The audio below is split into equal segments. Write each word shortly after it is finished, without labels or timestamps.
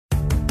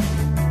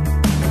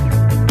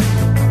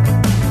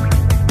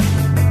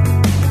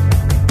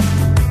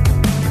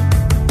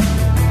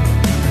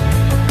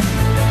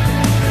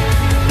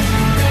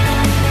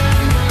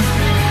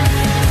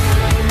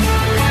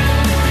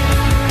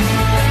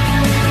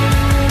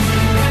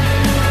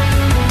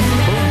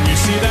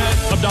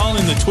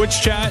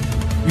Twitch chat.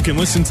 You can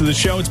listen to the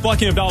show. It's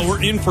Bucky and Abdallah.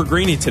 We're in for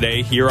Greeny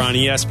today here on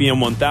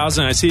ESPN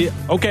 1000. I see,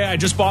 okay, I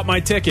just bought my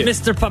ticket.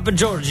 Mr. Papa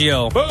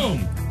Giorgio.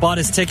 Boom. Bought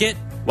his ticket.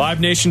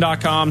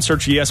 LiveNation.com.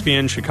 Search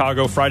ESPN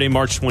Chicago. Friday,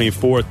 March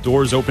 24th.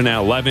 Doors open at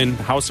 11.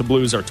 House of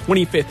Blues, our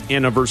 25th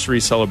anniversary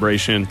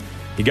celebration.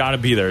 You got to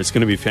be there. It's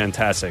going to be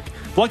fantastic.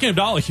 Bucky and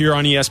Abdallah here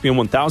on ESPN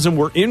 1000.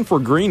 We're in for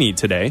Greeny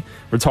today.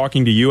 We're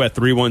talking to you at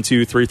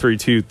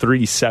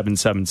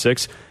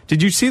 312-332-3776.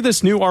 Did you see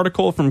this new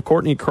article from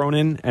Courtney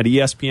Cronin at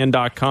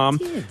ESPN.com?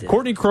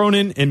 Courtney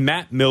Cronin and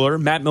Matt Miller.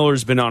 Matt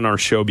Miller's been on our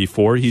show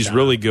before. He's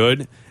really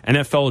good.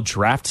 NFL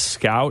draft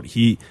scout.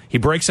 He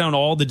breaks down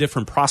all the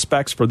different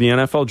prospects for the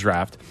NFL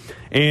draft.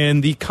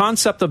 And the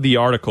concept of the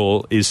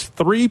article is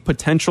 3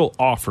 potential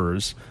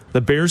offers the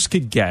Bears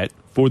could get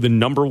for the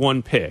number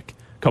 1 pick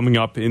coming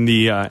up in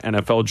the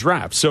NFL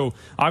draft. So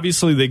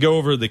obviously they go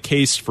over the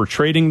case for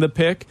trading the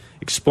pick,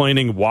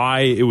 explaining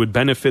why it would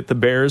benefit the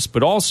Bears,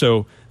 but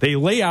also they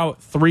lay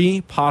out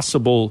 3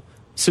 possible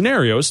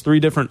scenarios, 3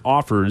 different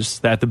offers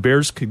that the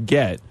Bears could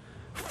get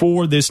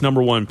for this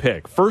number 1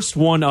 pick. First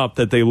one up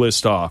that they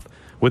list off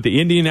with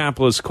the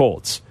Indianapolis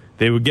Colts.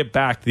 They would get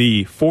back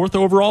the 4th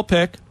overall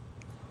pick,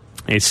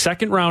 a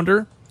 2nd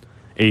rounder,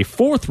 a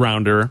 4th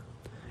rounder,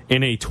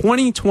 and a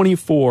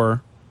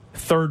 2024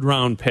 3rd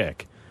round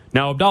pick.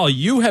 Now, Abdallah,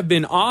 you have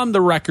been on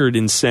the record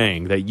in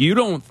saying that you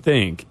don't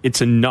think it's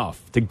enough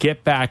to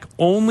get back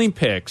only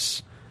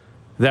picks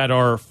that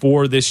are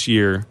for this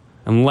year,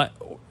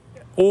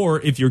 or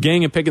if you're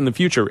getting a pick in the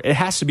future, it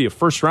has to be a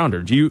first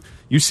rounder. Do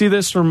you see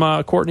this from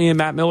Courtney and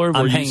Matt Miller?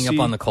 I'm hanging up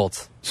on the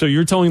Colts. So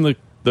you're telling the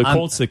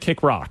Colts to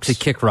kick rocks? To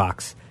kick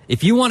rocks.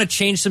 If you want to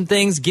change some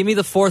things, give me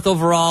the 4th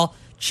overall,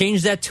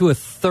 change that to a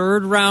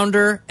 3rd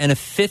rounder and a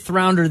 5th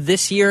rounder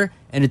this year,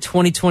 and a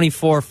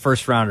 2024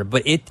 first rounder.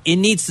 But it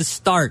needs to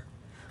start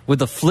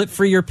with a flip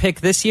for your pick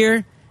this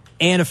year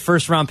and a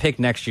first round pick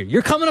next year.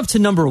 You're coming up to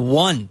number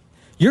 1.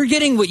 You're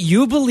getting what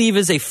you believe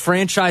is a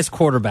franchise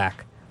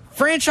quarterback.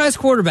 Franchise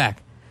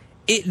quarterback.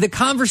 The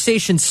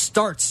conversation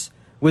starts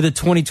with a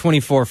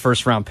 2024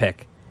 first round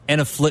pick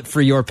and a flip for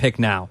your pick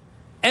now.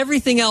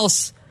 Everything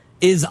else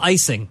is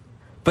icing.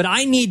 But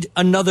I need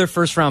another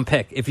first round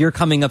pick if you're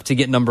coming up to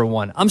get number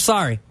 1. I'm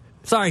sorry.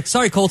 Sorry,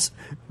 Colts.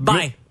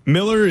 Bye.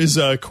 Miller is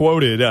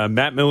quoted,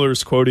 Matt Miller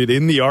is quoted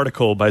in the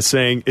article by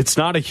saying, it's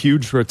not a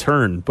huge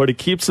return, but it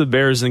keeps the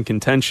Bears in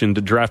contention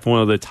to draft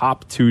one of the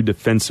top 2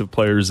 defensive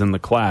players in the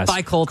class.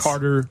 Bye, Colts.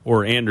 Carter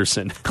or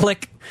Anderson.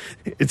 Click.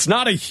 It's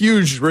not a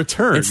huge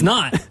return. It's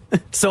not.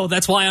 So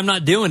that's why I'm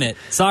not doing it.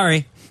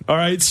 Sorry. All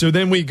right, so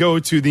then we go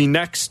to the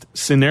next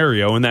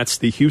scenario, and that's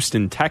the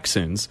Houston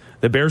Texans.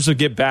 The Bears will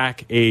get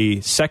back the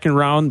 2nd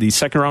round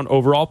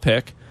overall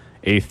pick,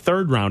 a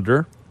 3rd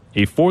rounder,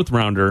 a 4th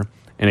rounder,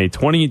 and a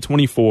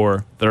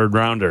 2024 3rd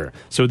rounder.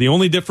 So the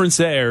only difference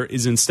there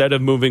is instead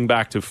of moving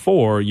back to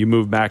 4, you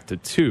move back to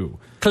 2.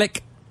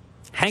 Click.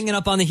 Hanging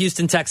up on the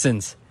Houston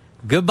Texans.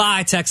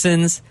 Goodbye,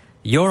 Texans.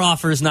 Your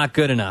offer is not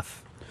good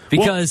enough.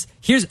 Because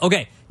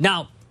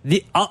now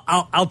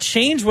I'll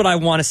change what I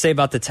want to say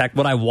about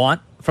what I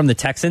want from the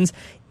Texans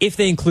if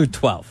they include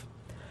 12.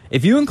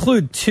 If you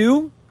include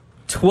 2,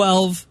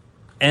 12,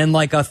 and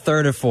like a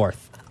 3rd or 4th,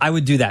 I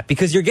would do that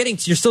because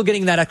you're still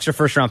getting that extra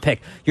first round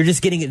pick. You're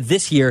just getting it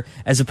this year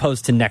as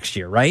opposed to next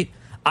year, right?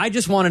 I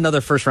just want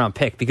another first round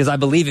pick because I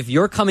believe if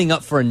you're coming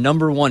up for a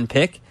number 1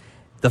 pick,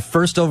 the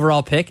 1st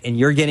overall pick, and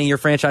you're getting your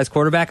franchise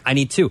quarterback, I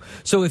need 2.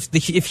 So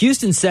if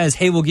Houston says,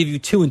 hey, we'll give you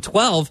 2 and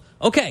 12,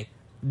 okay,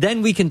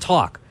 then we can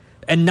talk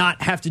and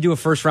not have to do a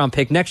first round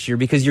pick next year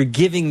because you're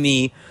giving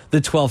me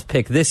the 12th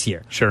pick this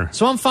year. Sure.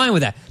 So I'm fine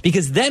with that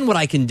because then what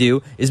I can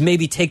do is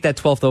maybe take that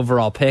 12th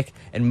overall pick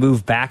and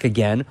move back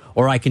again,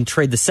 or I can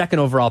trade the 2nd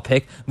overall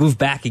pick, move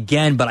back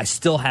again, but I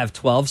still have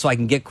 12 so I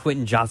can get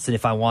Quentin Johnston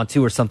if I want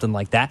to or something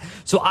like that.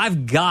 So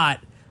I've got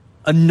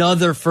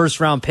another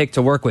first round pick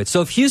to work with. So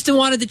if Houston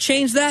wanted to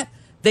change that,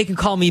 they can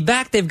call me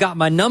back. They've got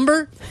my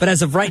number, but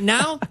as of right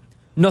now,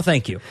 no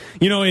thank you.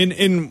 You know,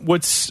 in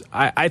what's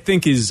I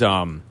think is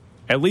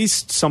at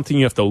least something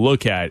you have to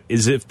look at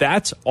is if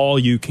that's all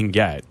you can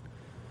get,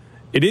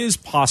 it is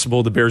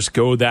possible the Bears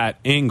go that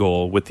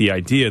angle with the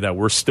idea that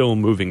we're still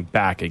moving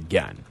back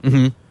again.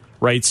 Mm-hmm.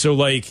 Right? So,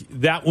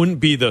 that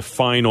wouldn't be the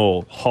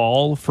final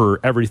haul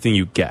for everything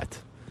you get.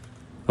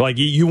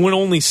 You would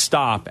only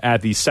stop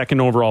at the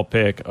 2nd overall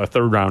pick, a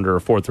 3rd rounder, a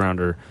 4th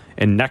rounder,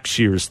 and next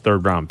year's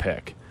 3rd round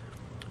pick.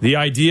 The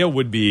idea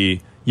would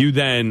be you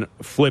then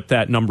flip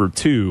that number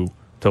 2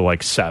 to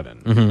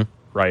 7. Mm-hmm.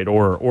 Right,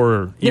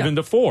 or even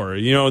to 4.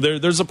 You know,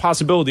 there's a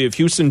possibility if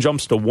Houston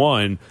jumps to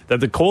 1 that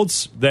the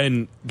Colts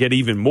then get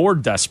even more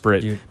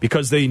desperate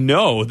because they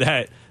know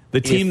that the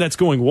team that's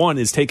going 1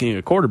 is taking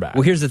a quarterback.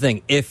 Well, here's the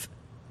thing: if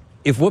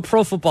what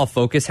Pro Football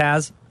Focus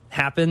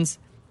happens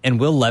and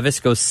Will Levis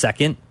goes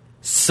 2nd,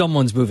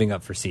 someone's moving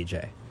up for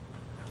CJ.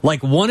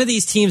 One of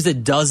these teams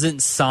that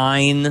doesn't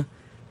sign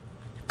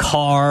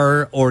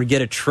Carr or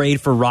get a trade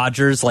for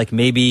Rodgers,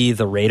 maybe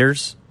the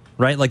Raiders,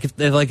 right?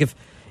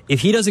 If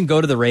he doesn't go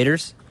to the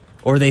Raiders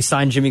or they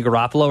sign Jimmy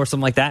Garoppolo or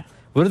something like that,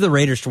 what do the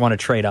Raiders want to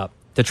trade up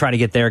to try to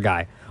get their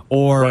guy?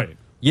 Or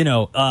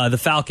the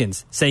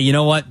Falcons say, you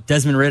know what,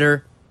 Desmond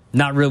Ridder,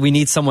 not really. We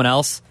need someone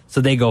else,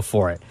 so they go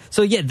for it.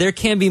 So yeah,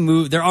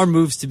 there are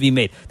moves to be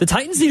made. The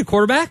Titans need a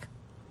quarterback.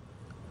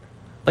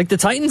 Like the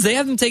Titans, they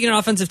haven't taken an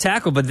offensive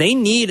tackle, but they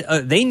need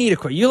a.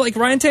 You like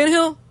Ryan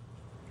Tannehill?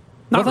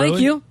 Not really.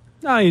 Thank you.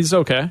 No, he's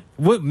okay.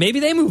 Maybe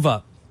they move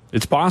up.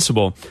 It's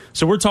possible.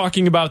 So we're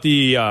talking about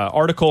the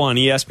article on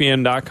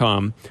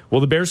ESPN.com. Will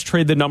the Bears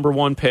trade the number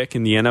 1 pick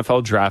in the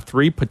NFL draft?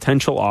 3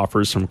 potential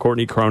offers from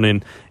Courtney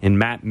Cronin and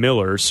Matt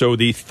Miller. So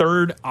the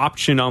third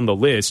option on the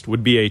list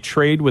would be a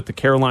trade with the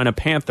Carolina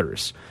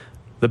Panthers.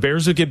 The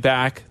Bears would get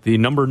back the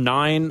number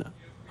 9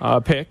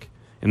 pick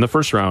in the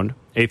first round,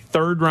 a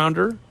third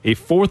rounder, a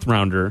fourth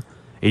rounder,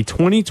 a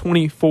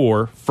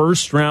 2024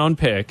 first round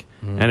pick,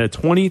 and a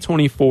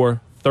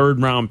 2024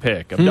 third round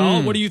pick.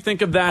 Abdallah, what do you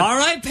think of that? All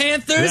right,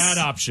 Panthers. That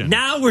option.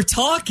 Now we're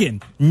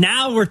talking.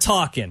 Now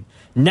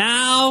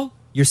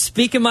you're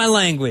speaking my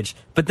language.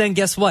 But then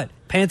guess what?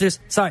 Panthers,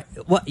 sorry,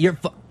 what?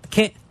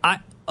 Can't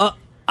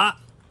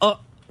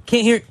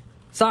hear.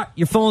 Sorry,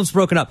 your phone's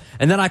broken up.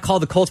 And then I call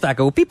the Colts back. I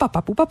go beep, pop,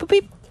 pop, pop,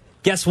 beep.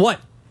 Guess what?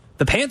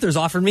 The Panthers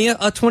offered me a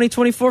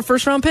 2024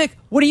 first round pick.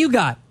 What do you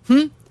got?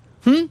 And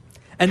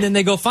then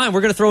they go, fine,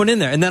 we're going to throw it in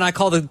there. And then I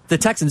call the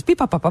Texans, beep,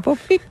 pop, pop, pop,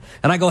 beep.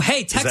 And I go,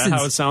 hey, Texans. Is that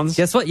how it sounds?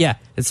 Guess what? Yeah,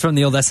 it's from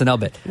the old SNL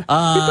bit.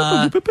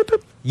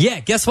 Yeah,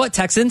 guess what,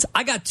 Texans?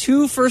 I got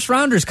 2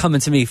 first-rounders coming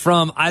to me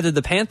from either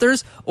the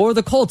Panthers or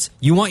the Colts.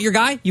 You want your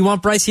guy? You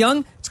want Bryce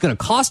Young? It's going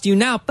to cost you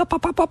now.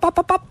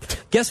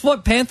 Guess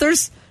what,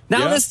 Panthers?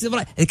 Now this is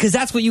because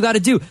that's what you got to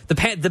do.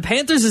 The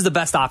Panthers is the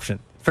best option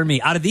for me.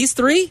 Out of these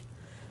 3,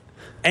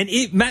 and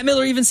Matt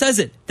Miller even says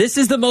it, this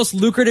is the most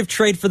lucrative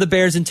trade for the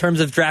Bears in terms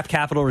of draft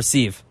capital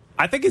receive.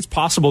 I think it's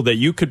possible that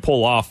you could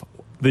pull off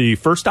the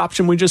first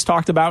option we just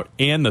talked about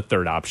and the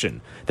third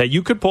option. That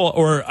you could pull,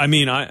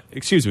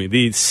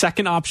 the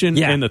second option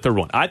and the third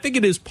one. I think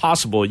it is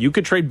possible you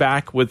could trade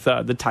back with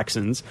the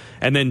Texans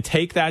and then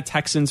take that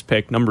Texans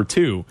pick, number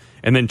 2,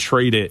 and then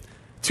trade it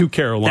to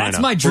Carolina.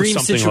 That's my dream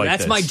situation.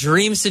 That's my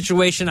dream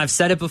situation. I've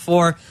said it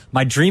before.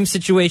 My dream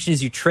situation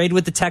is you trade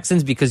with the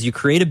Texans because you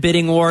create a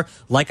bidding war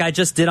like I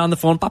just did on the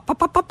phone. Pop, pop,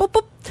 pop, pop, pop,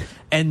 pop.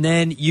 And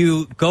then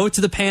you go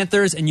to the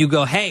Panthers and you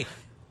go, hey,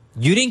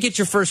 you didn't get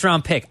your first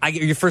round pick. I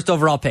get your first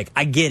overall pick.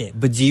 I get it.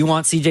 But do you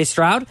want CJ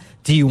Stroud?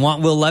 Do you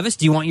want Will Levis?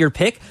 Do you want your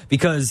pick?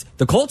 Because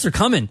the Colts are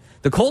coming.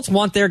 The Colts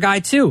want their guy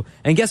too.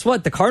 And guess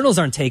what? The Cardinals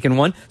aren't taking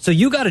one. So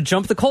you got to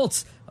jump the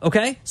Colts.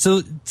 Okay?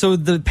 So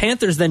the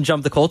Panthers then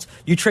jump the Colts.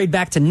 You trade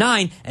back to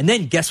 9. And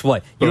then guess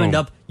what? You end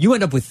up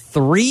with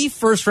 3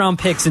 first round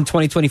picks in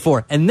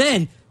 2024. And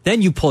then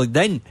you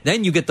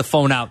you get the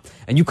phone out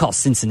and you call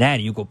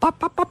Cincinnati. You go pop,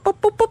 pop, pop,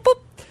 pop, pop, pop, pop.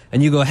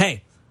 And you go,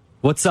 hey,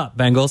 what's up,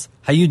 Bengals?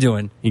 How you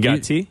doing? You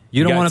got tea?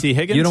 You don't want T.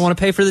 Higgins? You don't want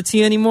to pay for the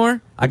tea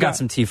anymore? I got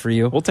some tea for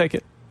you. We'll take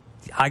it.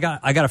 I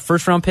got a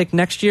first round pick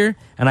next year,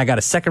 and I got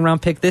a second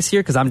round pick this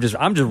year because I'm just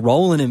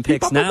rolling in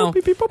picks now.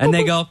 And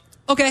they go,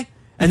 okay.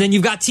 And then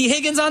you've got T.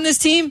 Higgins on this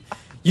team.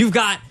 You've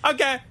got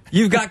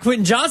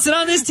Quentin Johnson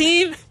on this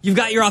team. You've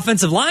got your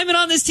offensive lineman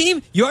on this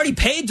team. You already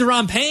paid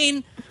Daron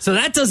Payne. So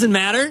that doesn't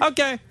matter.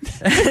 Okay.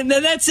 And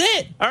then that's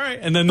it. All right.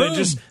 And then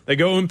they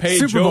go and pay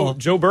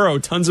Joe Burrow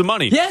tons of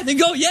money. Yeah, then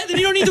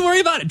you don't need to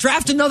worry about it.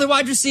 Draft another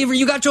wide receiver.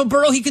 You got Joe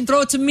Burrow. He can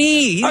throw it to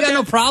me. He got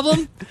no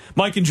problem.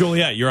 Mike and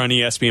Juliet, you're on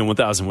ESPN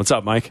 1000. What's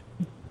up, Mike?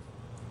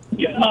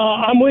 Yeah,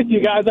 I'm with you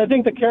guys. I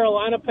think the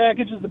Carolina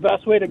package is the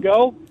best way to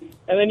go.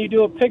 And then you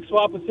do a pick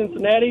swap with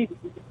Cincinnati.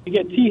 You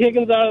get T.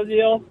 Higgins out of the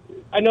deal.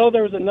 I know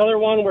there was another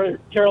one where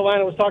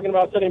Carolina was talking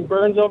about sending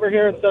Burns over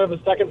here instead of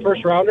a second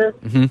first rounder.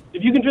 Mm-hmm.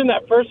 If you can turn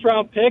that first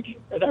round pick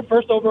or that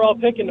first overall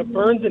pick into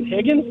Burns and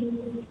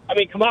Higgins, I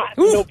mean, come on,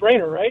 no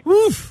brainer, right?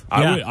 Oof.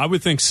 I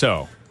would think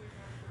so.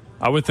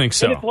 And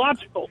it's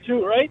logical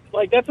too, right?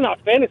 Like that's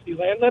not fantasy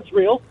land; that's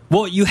real.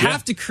 Well, you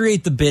have to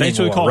create the bidding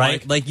war,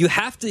 right? Mike. Like you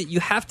have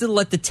to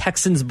let the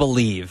Texans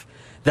believe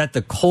that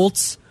the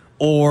Colts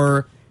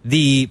or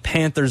the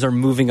Panthers are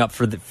moving up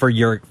for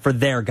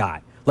their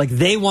guy. Like,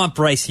 they want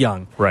Bryce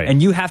Young. Right.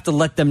 And you have to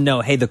let them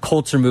know, hey, the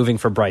Colts are moving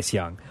for Bryce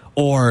Young.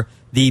 Or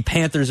the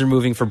Panthers are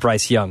moving for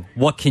Bryce Young.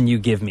 What can you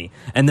give me?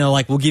 And they're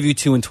like, we'll give you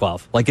 2 and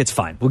 12. Like, it's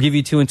fine. We'll give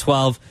you 2 and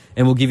 12,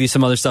 and we'll give you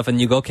some other stuff.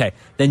 And you go, okay.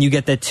 Then you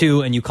get that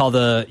 2, and you call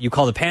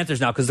the Panthers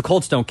now, because the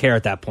Colts don't care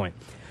at that point.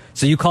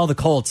 So you call the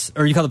Colts,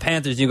 or you call the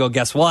Panthers, and you go,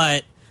 guess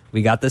what?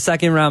 We got the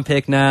second round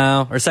pick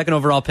now, or second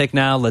overall pick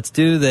now. Let's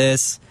do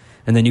this.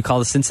 And then you call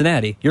the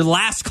Cincinnati. Your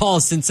last call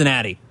is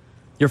Cincinnati.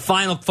 Your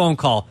final phone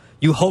call.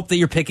 You hope that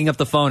you're picking up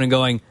the phone and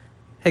going,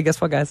 hey, guess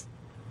what, guys?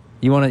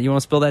 You want to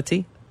spill that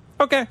tea?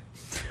 Okay.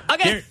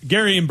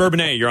 Gary and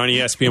Bourbonnais, you're on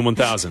ESPN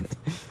 1000.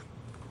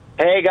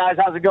 Hey, guys,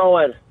 how's it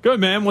going? Good,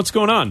 man. What's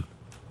going on?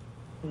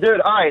 Dude,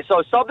 all right,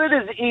 so something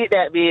is eating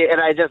at me, and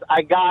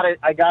I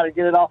gotta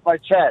get it off my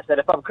chest. And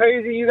if I'm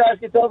crazy, you guys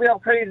can tell me I'm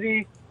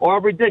crazy or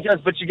I'm ridiculous,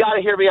 but you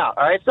gotta hear me out,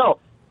 all right? So,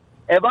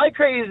 am I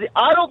crazy?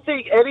 I don't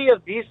think any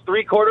of these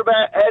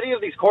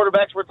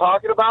quarterbacks we're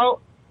talking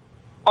about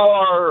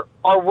are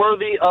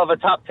worthy of a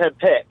top 10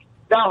 pick.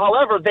 Now,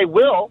 however, they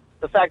will.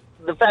 The fact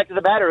of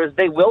the matter is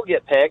they will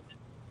get picked.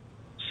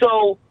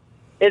 So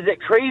is it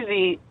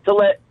crazy to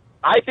let?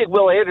 I think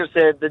Will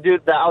Anderson,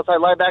 the outside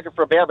linebacker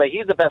for Bama,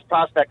 he's the best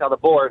prospect on the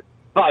board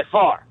by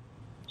far.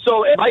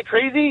 So am I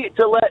crazy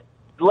to let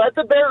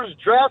the Bears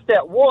draft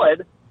at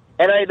 1?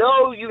 And I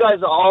know you guys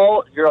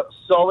you're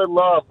so in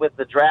love with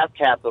the draft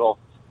capital,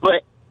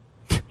 but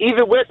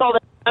even with all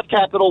that draft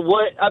capital,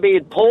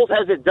 Poles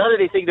hasn't done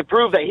anything to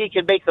prove that he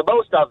can make the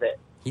most of it.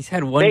 He's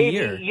had one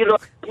year. He's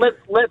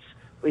what?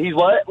 He's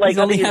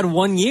only had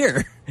 1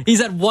 year.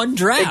 He's had one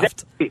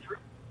draft.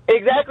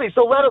 Exactly.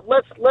 So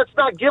let's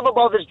not give him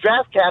all this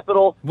draft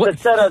capital to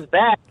set us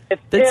back.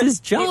 That's his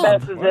job. He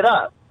messes it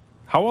up.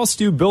 How else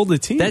do you build a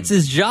team? That's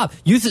his job.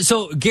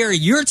 So, Gary,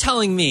 you're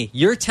telling me,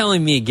 Gary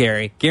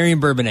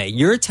and Bourbonnais,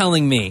 you're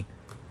telling me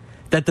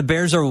that the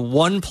Bears are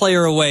one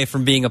player away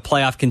from being a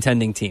playoff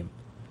contending team.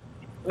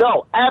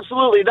 No,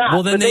 absolutely not.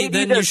 Well, then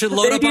you should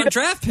load up on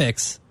draft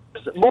picks.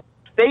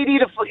 They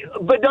need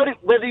but notice,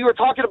 whether you were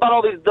talking about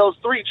all those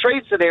 3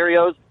 trade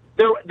scenarios,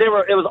 it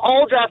was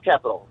all draft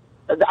capital.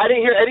 I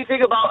didn't hear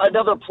anything about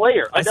another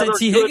player. I said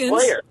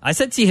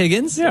T.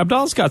 Higgins. Yeah,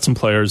 Abdallah's got some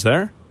players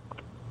there.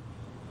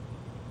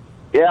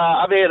 Yeah,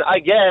 I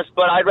guess,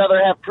 but I'd rather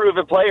have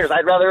proven players.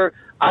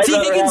 T.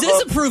 Higgins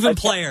is a proven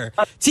player.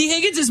 T.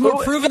 Higgins is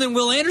more proven than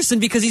Will Anderson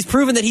because he's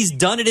proven that he's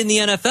done it in the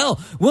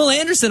NFL. Will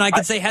Anderson, I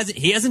could say,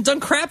 he hasn't done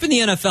crap in the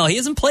NFL. He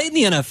hasn't played in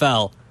the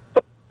NFL.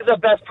 He's the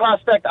best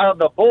prospect on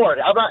the board.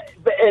 I'm not.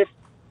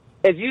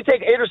 If you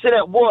take Anderson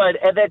at 1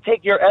 and then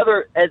take your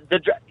other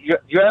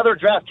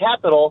draft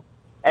capital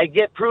and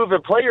get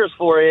proven players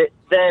for it,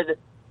 then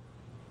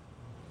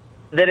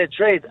it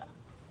trades.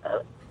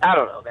 I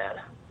don't know, man.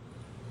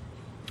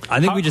 I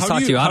think we just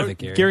talked you out of it,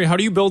 Gary. Gary, how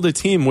do you build a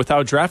team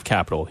without draft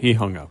capital? He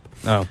hung up.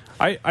 Oh.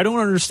 I don't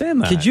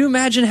understand that. Could you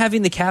imagine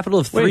having the capital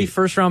of 3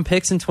 first-round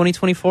picks in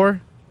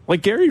 2024?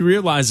 Like, Gary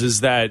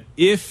realizes that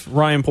if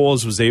Ryan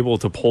Poles was able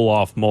to pull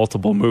off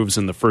multiple moves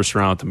in the first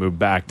round to move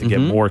back to get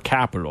more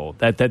capital,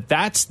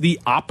 that's the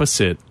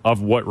opposite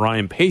of what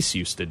Ryan Pace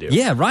used to do.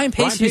 Yeah, Ryan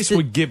Pace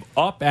would give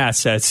up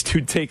assets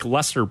to take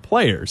lesser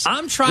players.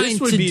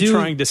 This would be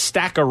trying to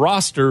stack a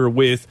roster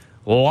with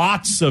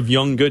lots of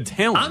young, good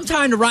talent. I'm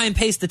trying to Ryan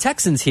Pace the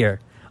Texans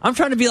here. I'm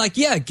trying to be like,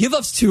 yeah, give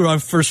us 2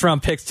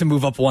 first-round picks to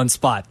move up 1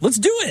 spot. Let's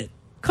do it.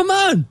 Come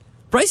on.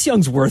 Bryce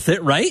Young's worth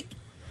it, right?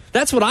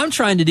 That's what I'm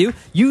trying to do.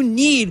 You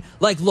need,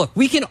 look,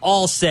 we can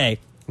all say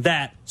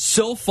that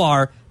so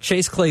far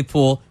Chase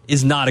Claypool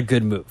is not a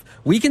good move.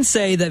 We can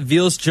say that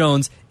Velus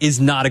Jones is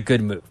not a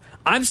good move.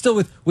 I'm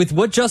still with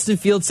what Justin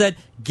Fields said.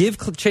 Give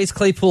Chase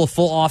Claypool a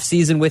full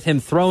offseason with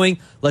him throwing.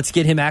 Let's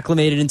get him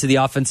acclimated into the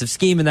offensive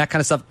scheme and that kind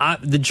of stuff.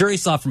 The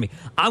jury's off for me.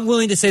 I'm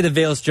willing to say that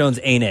Velus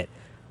Jones ain't it.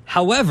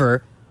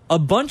 However, a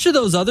bunch of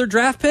those other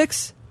draft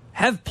picks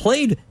have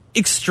played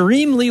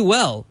extremely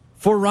well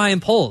for Ryan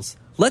Poles.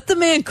 Let the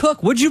man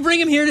cook. What'd you bring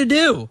him here to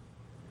do?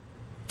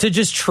 To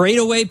just trade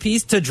away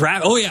piece to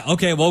draft? Oh, yeah.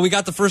 Okay, well, we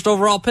got the first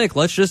overall pick.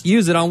 Let's just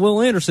use it on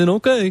Will Anderson.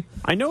 Okay.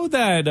 I know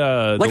that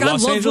the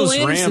Los Angeles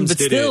Rams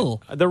did it.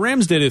 The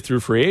Rams did it through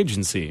free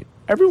agency.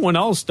 Everyone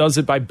else does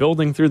it by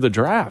building through the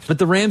draft. But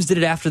the Rams did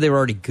it after they were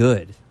already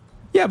good.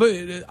 Yeah, but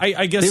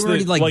I guess they were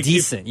already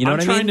decent. You know what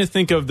I mean? I'm trying to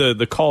think of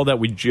the call that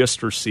we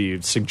just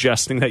received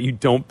suggesting that you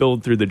don't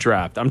build through the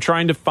draft. I'm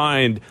trying to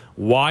find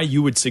why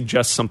you would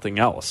suggest something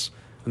else.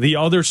 The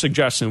other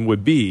suggestion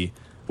would be,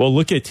 well,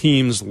 look at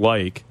teams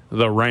like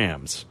the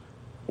Rams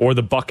or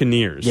the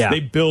Buccaneers. Yeah.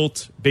 They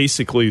built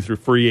basically through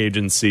free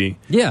agency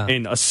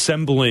and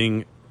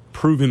assembling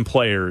proven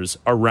players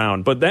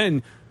around. But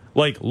then,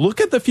 look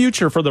at the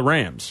future for the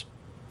Rams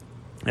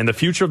and the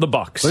future of the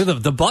Bucs.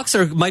 The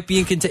Bucs might be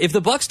in contention. If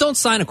the Bucs don't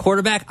sign a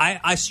quarterback,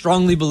 I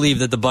strongly believe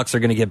that the Bucs are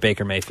going to get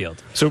Baker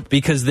Mayfield.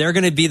 Because they're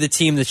going to be the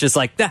team that's just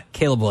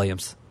Caleb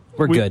Williams.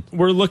 We're good.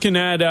 We're looking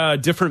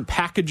at different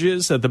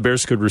packages that the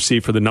Bears could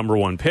receive for the number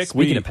 1 pick.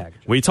 Speaking of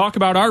packages. We talk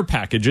about our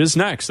packages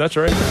next. That's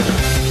right.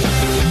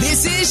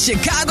 This is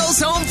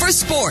Chicago's home for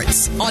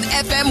sports on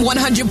FM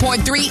 100.3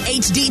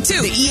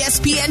 HD2, the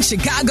ESPN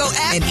Chicago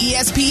app, and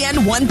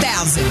ESPN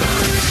 1000.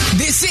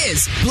 This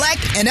is Black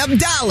and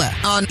Abdallah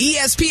on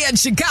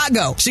ESPN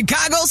Chicago,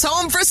 Chicago's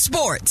home for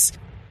sports.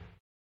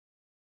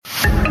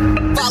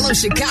 Follow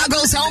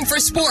Chicago's home for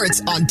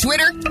sports on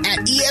Twitter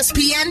at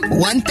ESPN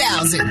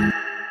 1000.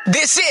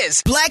 This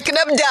is Black and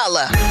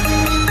Abdallah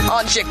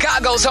on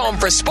Chicago's home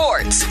for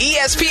sports,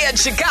 ESPN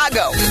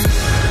Chicago.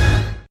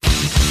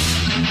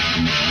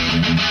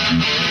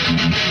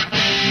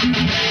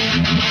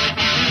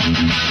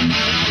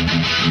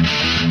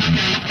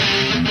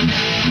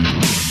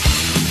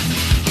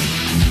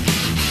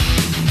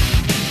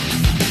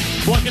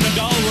 Black and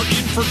Abdallah, we're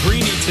in for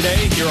Greeny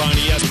today here on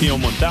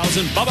ESPN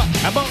 1000. Bubba,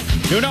 Ebbo,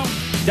 Nuno,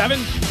 Devin,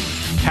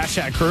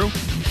 hashtag crew.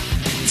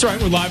 That's right,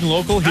 we're live and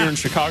local here in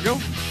Chicago.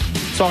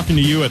 Talking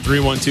to you at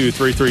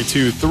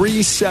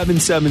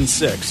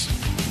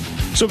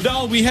 312-332-3776. So,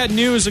 Abdallah, we had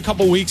news a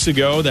couple weeks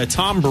ago that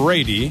Tom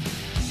Brady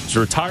is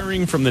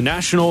retiring from the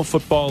National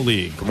Football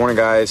League. Good morning,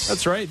 guys.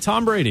 That's right,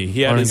 Tom Brady.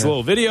 He had his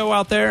little video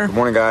out there. Good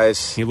morning,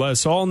 guys. He let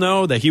us all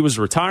know that he was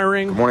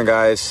retiring. Good morning,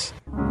 guys.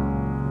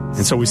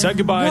 And so we said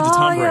goodbye to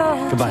Tom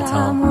Brady. Goodbye,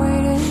 Tom.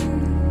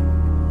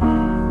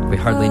 We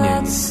hardly knew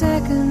you.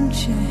 Second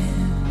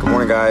chance Good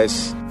morning,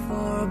 guys.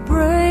 for a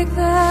break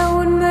that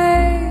would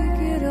make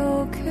it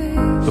okay.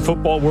 The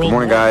football world. Good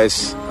morning,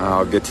 guys.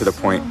 I'll get to the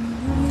point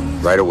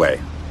right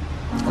away.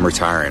 I'm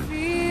retiring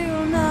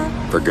Feel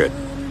not for good.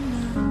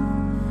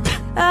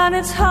 and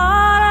it's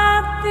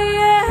hard at the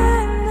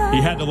end.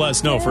 He had to let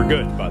us know for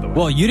good, by the way.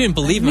 Well, you didn't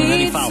believe him, and then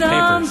he Need filed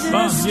some papers.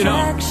 Well, you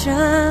know.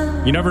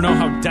 distraction. You never know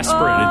how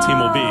desperate a team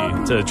will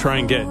be to try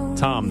and get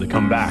Tom to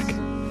come back.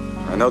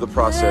 I know the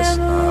process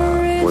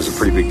was a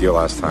pretty big deal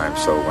last time,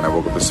 so when I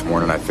woke up this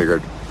morning, I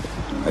figured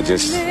I'd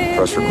just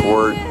press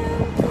record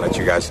and let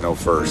you guys know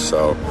first.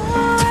 So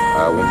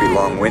I won't be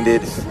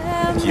long-winded.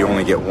 You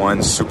only get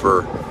one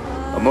super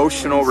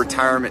emotional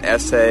retirement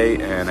essay,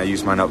 and I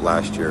used mine up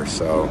last year,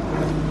 so...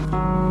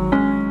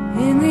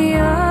 In the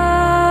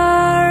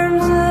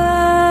arms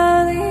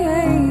of the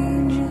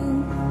angel,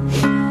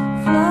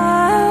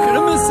 fly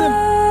away.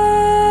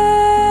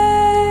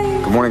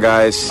 Good morning,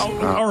 guys.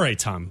 All right,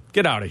 Tom,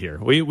 get out of here.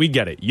 We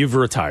get it. You've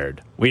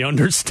retired. We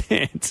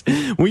understand.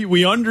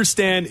 We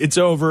understand it's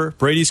over.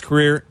 Brady's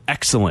career,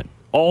 excellent.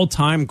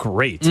 All-time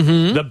great.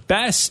 The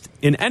best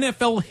in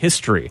NFL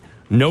history.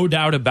 No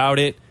doubt about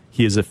it.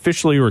 He is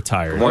officially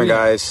retired. Good morning,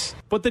 guys.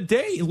 But the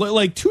day,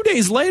 like 2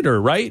 days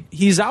later, right?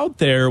 He's out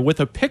there with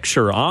a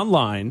picture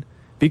online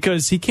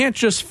because he can't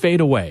just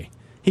fade away.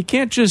 He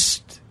can't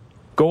just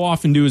go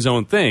off and do his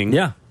own thing.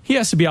 Yeah. He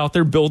has to be out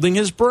there building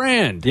his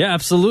brand. Yeah,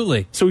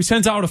 absolutely. So he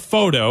sends out a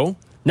photo.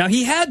 Now,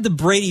 he had the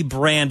Brady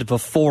brand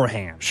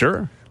beforehand.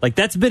 Sure. Like,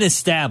 that's been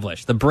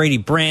established. The Brady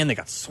brand, they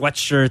got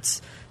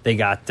sweatshirts, they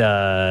got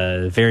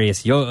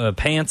various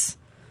pants,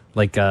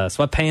 like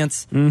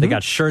sweatpants. They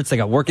got shirts, they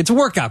got work. It's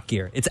workout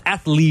gear. It's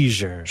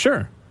athleisure.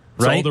 Sure.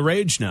 It's Right? all the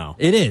rage now.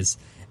 It is.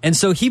 And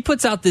so he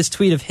puts out this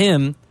tweet of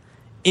him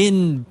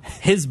in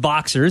his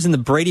boxers, in the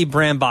Brady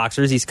brand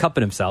boxers. He's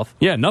cupping himself.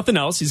 Yeah, nothing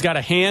else. He's got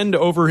a hand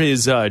over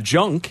his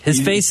junk.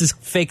 His face is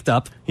faked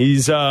up.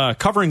 He's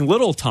covering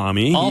little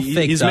Tommy. All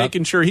faked He's up.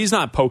 making sure he's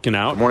not poking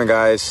out. Good morning,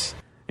 guys.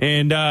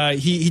 And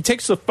he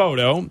takes a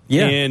photo.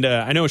 Yeah. And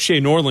I know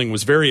Shea Norling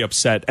was very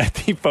upset at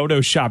the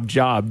Photoshop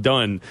job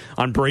done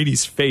on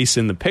Brady's face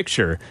in the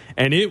picture.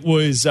 And it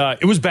was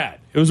bad.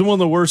 It was one of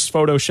the worst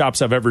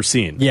Photoshops I've ever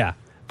seen. Yeah.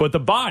 But the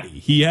body,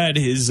 he had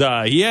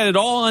it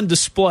all on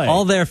display.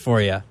 All there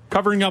for you.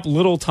 Covering up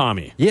little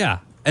Tommy. Yeah.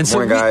 And Good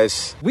morning,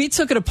 guys. we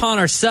took it upon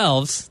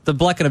ourselves, the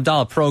Bleck and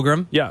Abdallah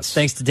program. Yes.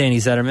 Thanks to Danny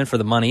Zetterman for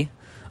the money.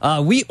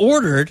 We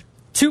ordered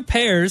 2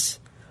 pairs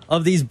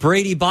of these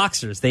Brady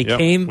boxers. They Yep,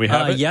 came we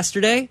have it.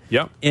 yesterday.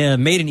 Yep.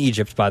 Made in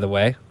Egypt, by the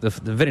way.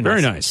 Very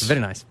Very nice. nice. Very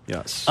nice.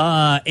 Yes.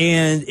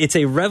 And it's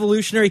a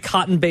revolutionary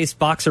cotton-based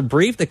boxer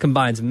brief that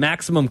combines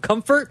maximum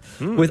comfort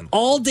with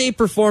all-day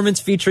performance,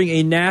 featuring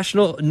a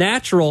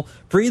natural,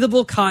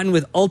 breathable cotton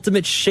with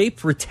ultimate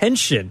shape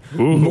retention,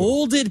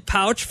 molded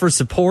pouch for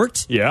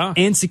support, Yeah.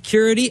 and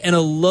security, and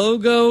a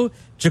logo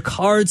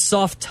Jacquard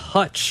soft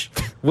touch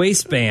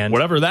waistband.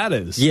 Whatever that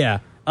is. Yeah.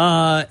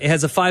 It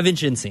has a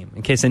 5-inch inseam,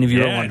 in case any of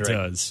you are Yeah, it wondering.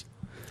 does.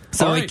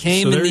 So All it right,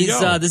 came so in there you these.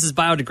 go. This is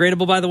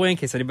biodegradable, by the way, in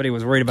case anybody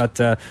was worried about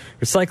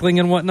recycling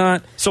and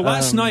whatnot. So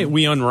last night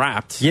we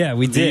unwrapped Yeah,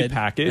 we the did.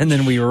 package. And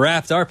then we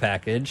wrapped our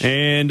package.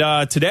 And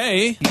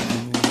today,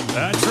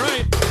 that's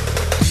right,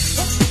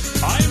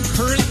 I am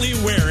currently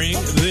wearing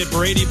the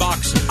Brady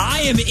boxer.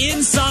 I am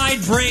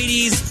inside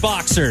Brady's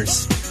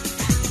boxers.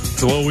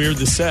 It's a little weird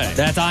to say.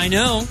 That I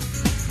know.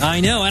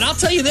 And I'll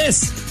tell you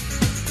this.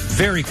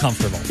 Very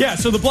comfortable. Yeah,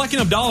 so the Bleck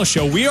and Abdallah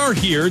Show, we are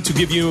here to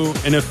give you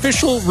an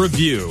official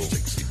review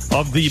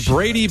of the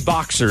Brady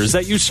boxers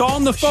that you saw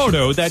in the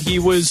photo that he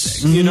was,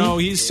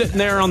 he's sitting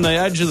there on the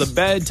edge of the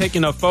bed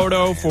taking a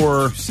photo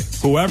for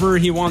whoever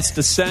he wants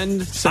to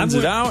sends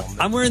it out.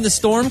 I'm wearing the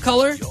storm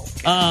color,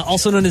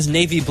 also known as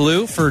navy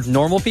blue for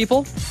normal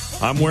people,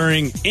 I'm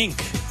wearing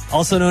ink.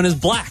 also known as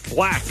black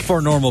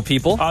for normal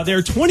people.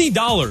 They're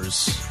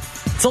 $20.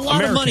 It's a lot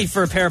American. of money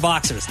for a pair of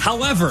boxers.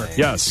 However,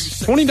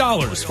 Yes,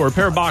 $20 for a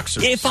pair of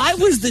boxers. if I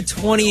was the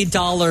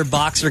 $20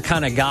 boxer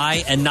kind of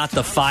guy and not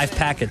the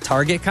 5-pack at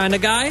Target kind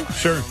of guy,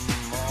 Sure.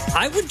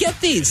 I would get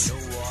these.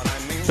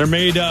 They're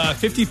made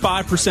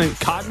 55%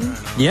 cotton.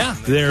 Yeah.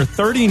 They're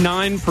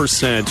 39%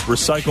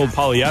 recycled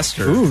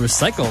polyester Ooh,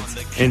 recycled.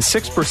 and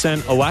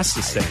 6%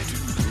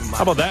 elastane.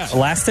 How about that?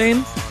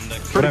 Elastane?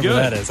 Pretty Whatever good.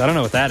 that is. I don't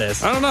know what that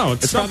is. I don't know.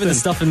 It's probably the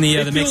stuff in the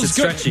that makes it feels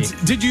good.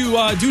 stretchy. Did you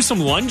do some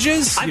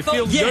lunges? You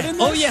feel good in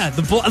this? Oh yeah.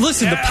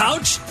 Listen, Yeah.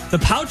 the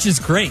pouch is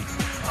great.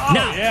 Oh,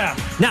 now, yeah.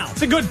 now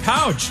It's a good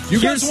pouch. You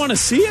guys Here's- want to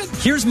see it?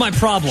 here's my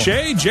problem.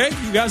 Jay, Jake,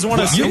 you guys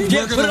want to see You it?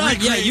 yeah, gonna put it on. Yeah,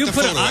 recreate you the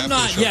put it. photo I'm after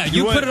not. the show. Yeah, you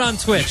You put it want- on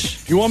Twitch.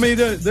 You want me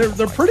to?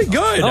 They're pretty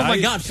good. Oh my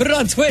God, put it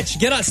on Twitch.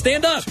 Get up,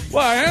 stand up.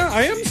 Well,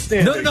 I am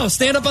standing. No,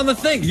 stand up on the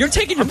thing. You're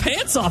taking your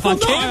pants off on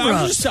No, camera.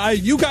 I'm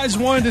just, you guys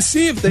wanted to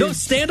see if they. No,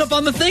 stand up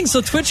on the thing so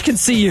Twitch can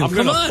see you. I'm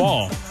Come gonna on.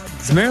 fall.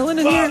 Is Marilyn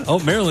in here? Oh,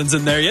 Marilyn's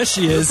in there. Yes,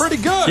 she is. Pretty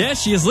good. Yeah,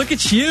 she is. Look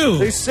at you.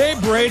 They say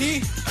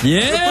Brady.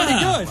 Yeah. pretty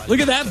good. Look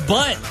at that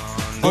butt.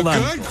 Hold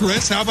Well, on. good,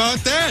 Chris. How about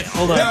that?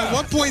 Hold on. Now, at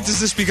what point does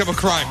this become a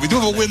crime? We do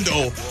have a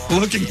window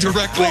looking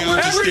directly onto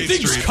State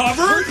Everything's Street.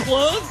 covered.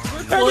 We're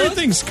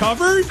Everything's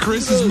covered.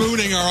 Chris is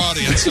mooning our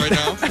audience right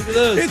now. Look at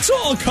those. It's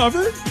all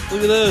covered.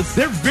 Look at those.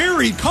 They're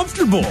very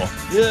comfortable.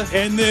 Yeah.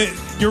 And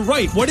you're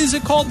right. What is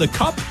it called? The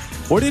cup?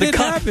 What did it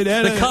cup. have? It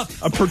had The cup.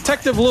 a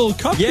protective little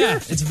cup Yeah,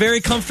 here? it's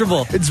very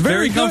comfortable. It's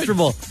very good.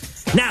 comfortable.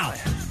 Now,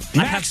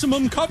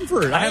 Maximum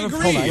comfort. I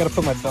agree. Hold on, I got to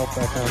put my belt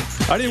back on.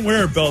 I didn't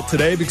wear a belt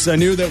today because I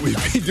knew that we'd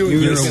be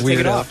doing this. Take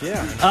it off,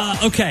 yeah.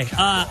 okay,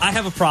 I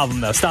have a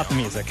problem though. Stop the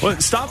music.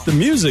 What? Stop the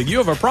music. You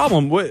have a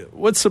problem.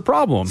 What's the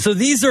problem? So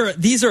these are a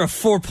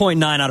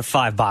 4.9 out of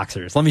 5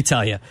 boxers. Let me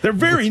tell you, They're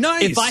very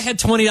nice. if I had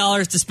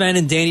 $20 to spend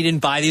and Danny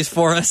didn't buy these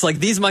for us, like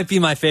these might be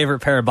my favorite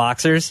pair of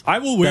boxers. I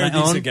will wear that I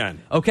these own.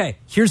 again. Okay,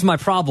 here's my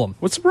problem.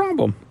 What's the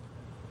problem?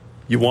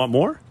 You want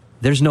more?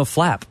 There's no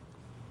flap.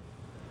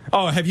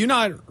 Oh, have you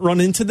not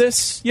run into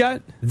this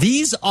yet?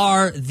 These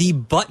are the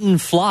button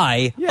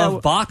fly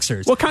of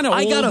boxers. What kind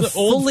of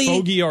old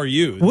fogey are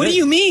you? What do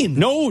you mean?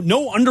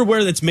 No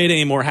underwear that's made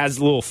anymore has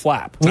a little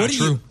flap. What do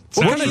you?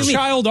 What kind of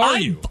child are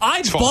you?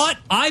 I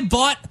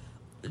bought.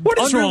 What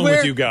is underwear. wrong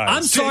with you guys?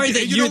 I'm sorry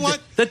that you know what?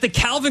 that the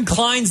Calvin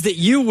Kleins that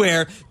you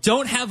wear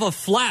don't have a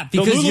flap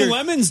The because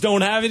Lululemons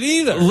don't have it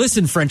either.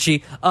 Listen,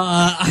 Frenchie,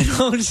 I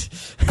don't.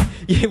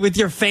 With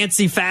your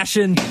fancy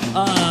fashion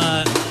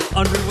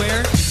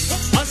underwear,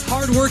 us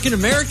hardworking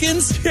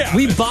Americans,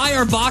 we buy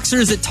our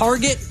boxers at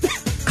Target,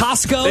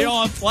 Costco. They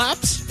all have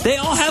flaps? They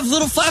all have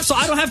little flaps, so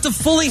I don't have to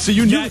fully. So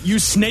you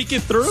snake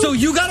it through? So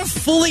you got to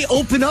fully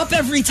open up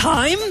every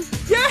time?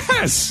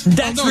 Yes.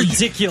 That's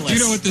ridiculous. You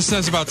know what this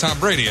says about Tom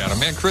Brady, Adam,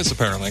 and Chris,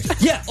 apparently.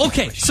 Yeah,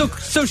 okay. So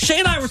Shay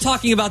and I were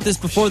talking about this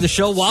before the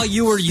show while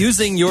you were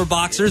using your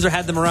boxers or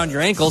had them around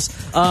your ankles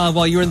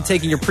while you were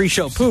taking your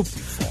pre-show poop.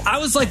 I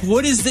was like,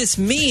 what does this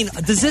mean?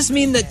 Does this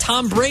mean that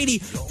Tom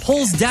Brady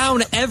pulls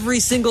down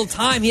every single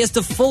time? He has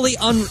to fully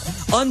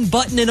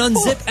unbutton and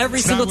unzip every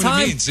single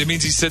time? It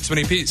means he sits when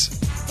he pees.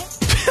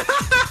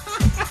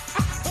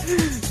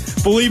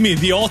 Believe me,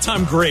 the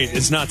all-time great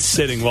is not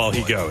sitting while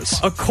he goes.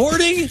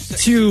 According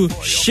to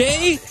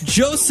Shay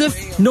Joseph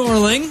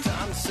Norling,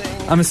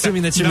 I'm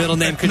assuming that's your middle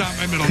name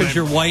because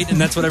you're white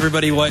and that's what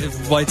everybody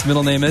white's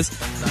middle name is.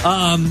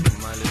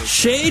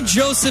 Shay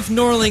Joseph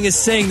Norling is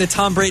saying that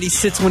Tom Brady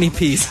sits when he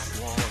pees.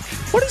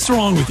 What is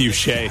wrong with you,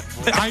 Shay?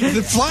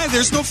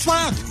 There's no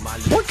flap.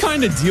 What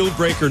kind of deal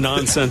breaker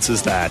nonsense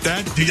is that?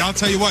 I'll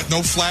tell you what,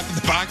 no flap in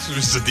the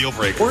boxers is a deal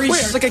breaker. Or he's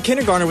just like a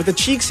kindergartner with the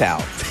cheeks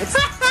out. That's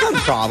not a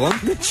problem.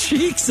 The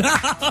cheeks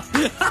out.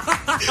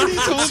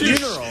 He's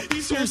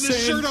holding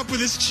his shirt up with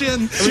his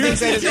chin.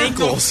 Everything's at his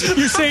ankles.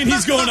 You're saying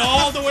he's going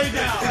all the way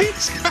down.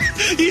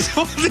 He's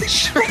holding his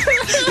shirt.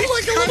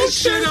 He's got his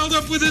shirt held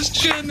up with his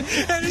chin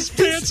and his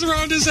pants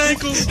around his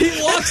ankles.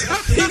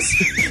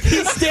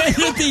 He's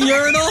standing at the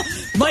urinal.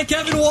 Mike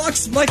Evans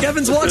walks in and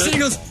he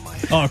goes,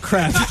 oh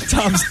crap,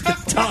 Tom's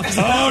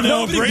oh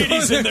no,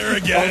 Brady's in there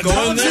again.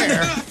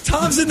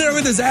 Tom's in there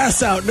with his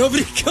ass out.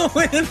 Nobody go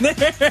in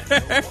there.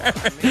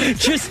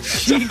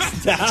 Just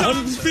cheeks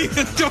down.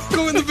 Don't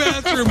go in the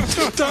bathroom.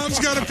 Tom's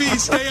got to pee.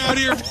 Stay out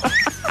here.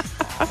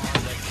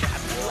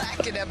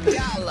 Black and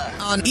Abdallah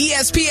on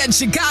ESPN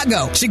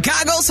Chicago,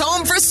 Chicago's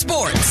home for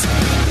sports.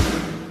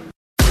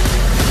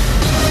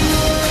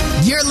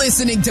 You're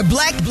listening to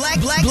Black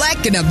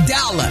and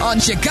Abdallah on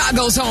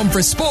Chicago's home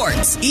for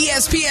sports,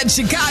 ESPN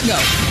Chicago.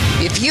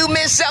 If you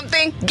missed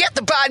something, get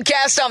the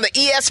podcast on the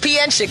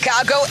ESPN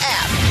Chicago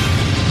app.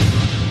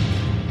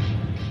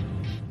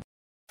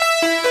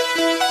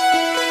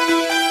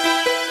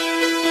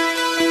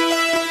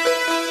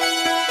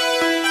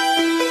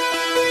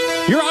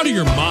 You're out of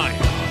your mind.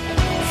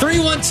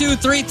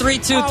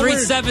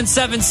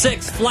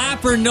 312-332-3776.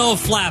 Flap or no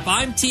flap?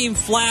 I'm Team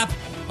Flap.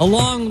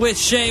 Along with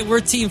Shay, we're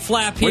Team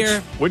Flap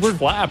here. Which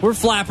flap? We're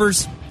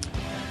flappers.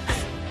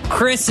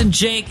 Chris and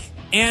Jake,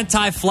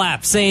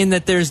 anti-flap, saying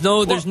that there's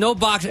no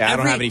boxer. Yeah, I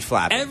don't have any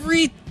flap.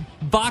 Every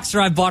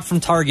boxer I've bought from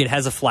Target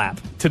has a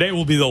flap. Today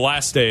will be the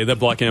last day that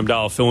Black and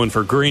Abdallah fill in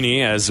for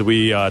Greeny as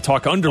we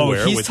talk underwear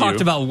with you. He's talked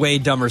about way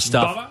dumber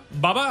stuff.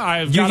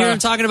 Bubba, you hear him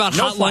talking about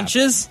hot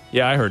lunches?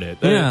 Yeah, I heard it.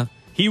 Yeah.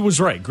 He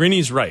was right.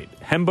 Greeny's right.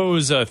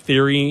 Hembo's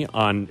theory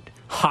on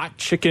hot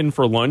chicken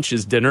for lunch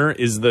is dinner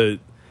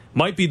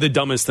might be the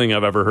dumbest thing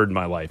I've ever heard in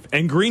my life.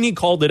 And Greeny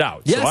called it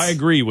out. Yes. So I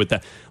agree with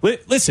that.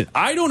 Listen,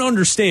 I don't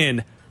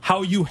understand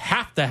how you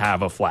have to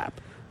have a flap.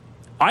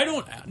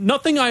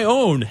 Nothing I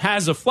own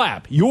has a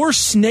flap. You're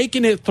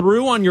snaking it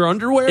through on your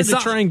underwear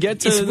try and get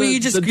to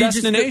the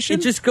destination?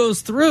 It just goes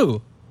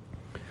through.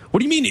 What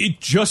do you mean it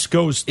just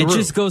goes through? It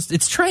just goes,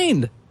 it's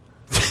trained.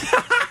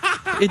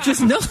 It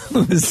just knows.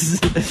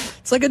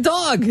 It's like a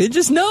dog. It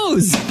just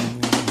knows.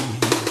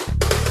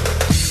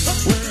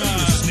 We're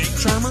snake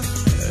charmer.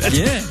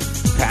 Yeah.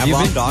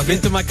 Pavlov dog. Been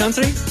to my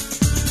country?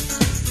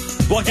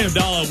 Black and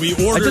Abdallah, we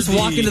ordered I just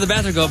walk into the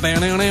bathroom and go,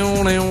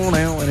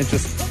 and it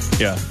just...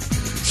 Yeah.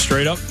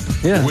 Straight up?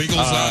 Yeah. Wiggles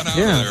on out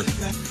there.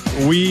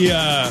 We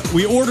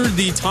ordered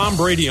the Tom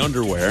Brady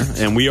underwear,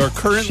 and we are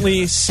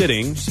currently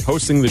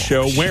hosting the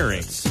show,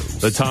 wearing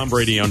the Tom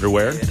Brady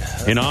underwear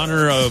in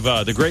honor of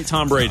the great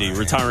Tom Brady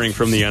retiring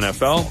from the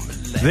NFL.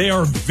 They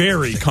are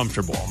very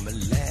comfortable.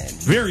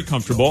 Very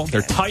comfortable.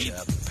 They're tight.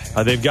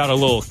 They've got a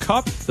little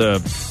cup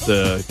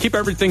to keep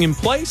everything in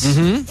place.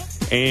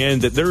 Mm-hmm.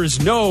 And there is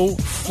no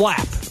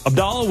flap.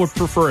 Abdallah would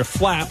prefer a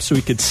flap so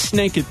he could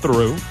snake it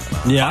through.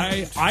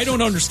 Yeah. I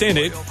don't understand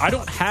it. I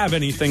don't have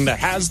anything that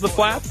has the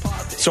flap,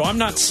 so I'm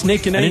not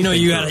snaking anything. I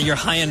didn't know your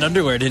high-end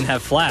underwear didn't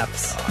have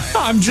flaps.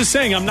 No, I'm just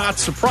saying I'm not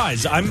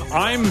surprised.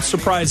 I'm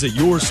surprised that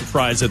you're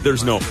surprised that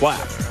there's no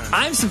flap.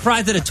 I'm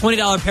surprised that a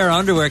 $20 pair of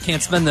underwear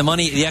can't spend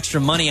the extra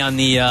money on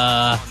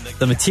the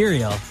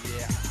material.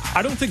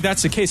 I don't think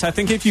that's the case. I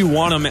think if you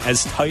want them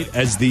as tight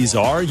as these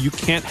are, you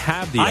can't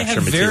have the extra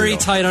material. I have very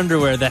tight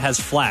underwear that has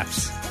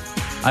flaps.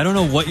 I don't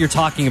know what you're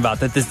talking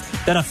about. That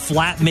a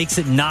flap makes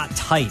it not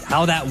tight.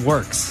 How that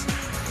works?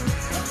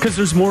 Because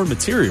there's more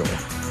material.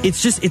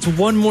 It's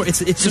one more. It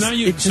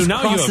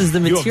crosses the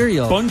material.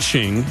 You have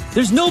bunching.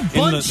 There's no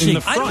bunching. In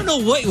the front. I don't know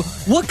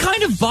what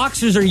kind of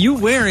boxers are you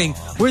wearing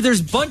where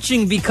there's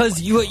bunching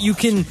because you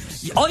can.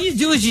 All you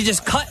do is you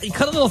just cut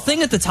a little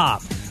thing at the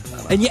top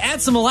and you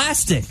add some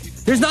elastic.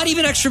 There's not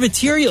even extra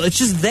material. It's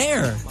just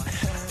there.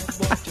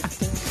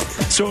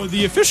 So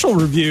the official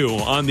review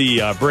on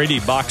the Brady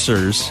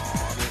boxers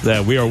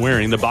that we are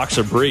wearing, the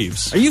boxer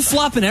briefs. Are you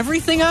flopping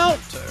everything out?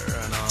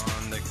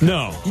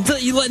 No.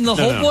 You letting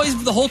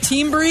the whole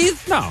team breathe?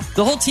 No.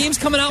 The whole team's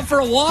coming out for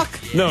a walk?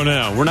 No.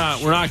 We're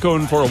not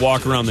going for a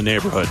walk around the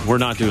neighborhood. We're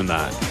not doing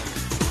that.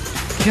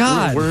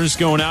 God. We're just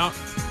going out,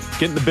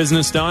 getting the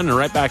business done, and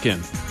right back in.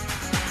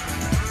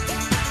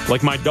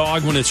 Like my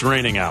dog when it's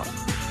raining out.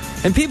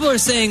 And people are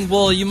saying,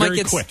 well, you might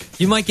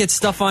get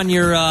stuff on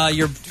your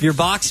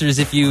boxers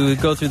if you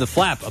go through the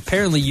flap.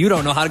 Apparently, you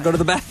don't know how to go to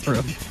the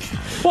bathroom.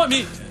 Well, I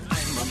mean,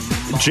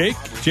 Jake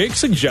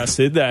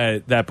suggested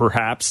that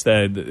perhaps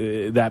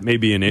that may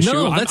be an issue.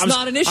 No, that's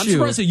not an issue. I'm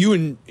surprised that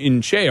you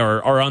and Shay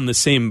are on the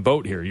same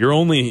boat here. You're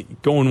only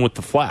going with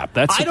the flap.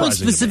 That's surprising. I don't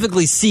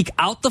specifically seek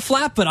out the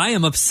flap, but I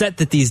am upset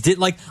that these did.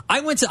 Like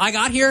I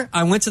got here,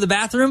 I went to the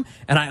bathroom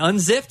and I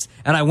unzipped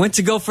and I went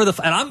to go for the.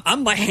 And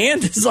I'm my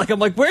hand is like I'm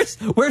like where's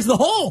the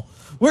hole?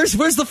 Where's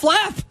the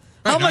flap?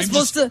 How am I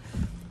supposed to?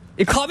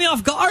 It caught me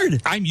off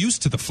guard. I'm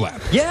used to the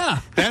flap.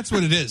 Yeah. That's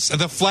what it is.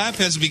 The flap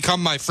has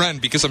become my friend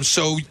because I'm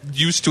so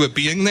used to it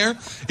being there.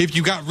 If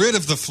you got rid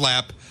of the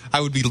flap,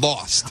 I would be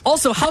lost.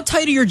 Also, how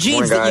tight are your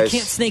jeans that you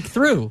can't snake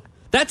through?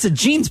 That's a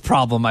jeans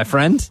problem, my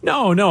friend.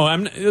 No,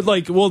 I'm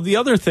like, well, the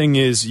other thing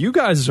is you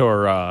guys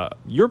are,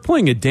 you're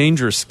playing a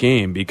dangerous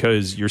game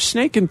because you're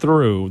snaking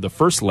through the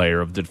first layer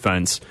of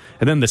defense,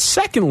 and then the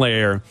second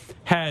layer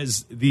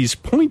has these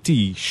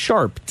pointy,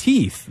 sharp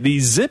teeth. The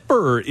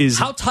zipper is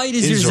how tight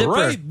is your zipper?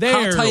 Right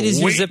there. How tight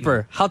is your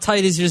zipper? How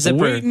tight is your zipper?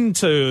 Waiting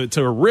to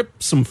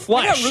rip some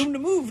flesh. I got room to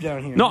move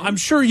down here. No, I'm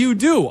sure you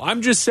do.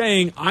 I'm just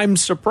saying I'm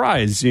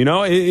surprised.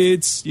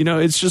 It's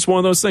just one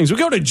of those things. We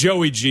go to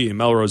Joey G in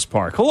Melrose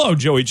Park. Hello,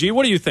 Joey G.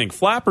 What do you think?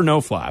 Flap or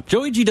no flap?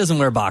 Joey G doesn't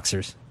wear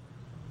boxers.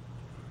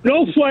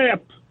 No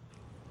flap.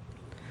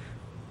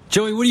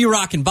 Joey, what are you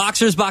rocking?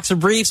 Boxers, boxer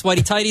briefs,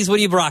 whitey tighties? What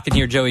are you rocking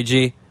here, Joey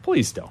G?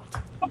 Please don't.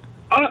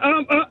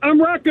 I'm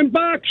rocking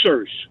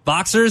boxers.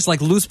 Boxers, like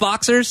loose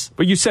boxers?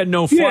 But you said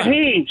no flap. Yeah,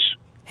 Hanes.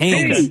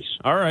 Okay.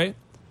 All right.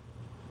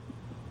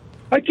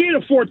 I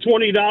can't afford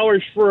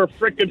 $20 for a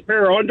freaking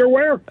pair of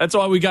underwear. That's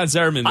why we got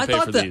Zerman to pay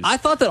for these. I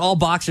thought that all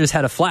boxers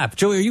had a flap.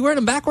 Joey, are you wearing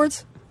them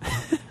backwards? Do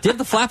you have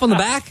the flap on the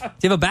back? Do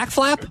you have a back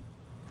flap?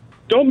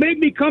 Don't make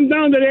me come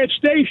down to that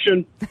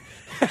station.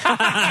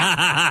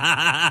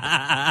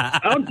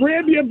 I'll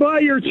grab you by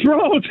your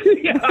throat.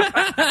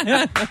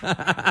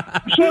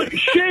 So,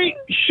 Shane,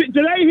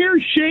 did I hear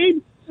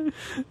Shane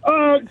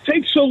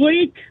takes a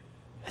leak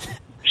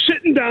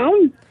sitting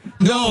down?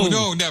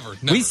 No, never.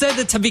 We said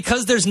that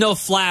because there's no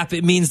flap,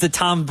 it means that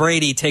Tom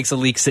Brady takes a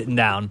leak sitting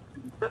down.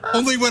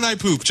 Only when I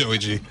poop, Joey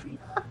G.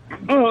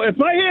 Oh, if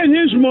I had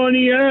his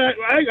money,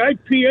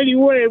 I'd pee any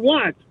way I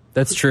want.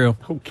 That's true.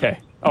 Okay.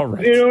 All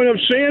right. You know what I'm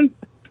saying?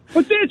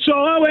 But that's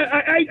all.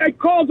 I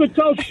called to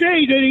tell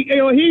Shay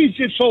that he's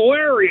just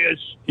hilarious.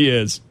 He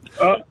is.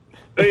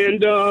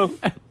 And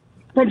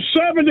from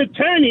 7 to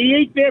 10, he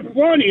ain't that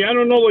funny. I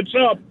don't know what's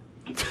up.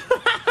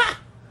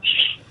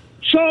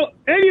 So,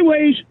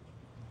 anyways,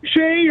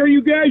 Shay, or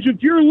you guys,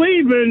 if you're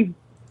leaving,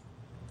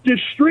 the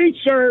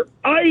streets are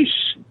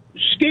ice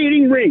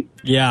skating rink.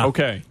 Yeah.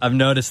 Okay. I've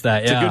noticed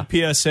that. It's a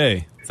good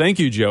PSA. Thank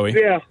you, Joey.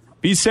 Yeah.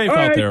 Be safe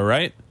out there,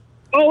 right?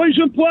 Always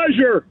a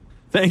pleasure.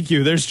 Thank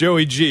you. There's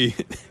Joey G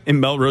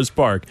in Melrose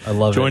Park. I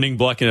love joining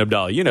Bleck and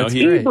Abdallah. You know,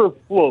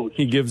 Eberflus.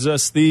 He gives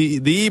us the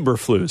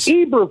Eberflus.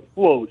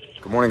 Eberflus.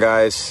 Good morning,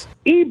 guys.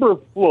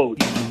 Eberflus.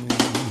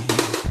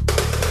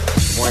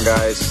 Good morning,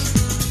 guys.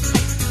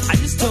 I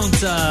just don't.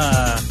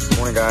 Good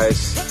morning,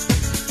 guys.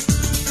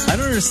 I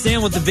don't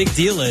understand what the big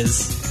deal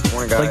is. Good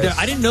morning, guys. Like,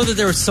 I didn't know that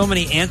there were so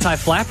many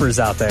anti-flappers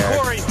out there.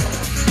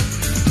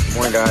 Good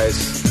morning,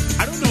 guys.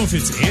 I don't know if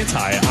it's anti.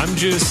 I'm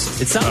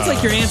just. It sounds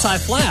like you're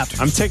anti-flap.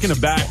 I'm taken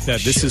aback that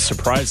this is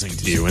surprising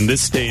to you in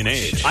this day and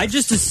age. I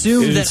just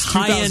assumed that It's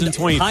high-end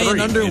 2023.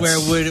 underwear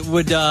It's-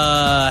 would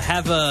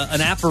have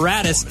an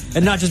apparatus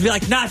and not just be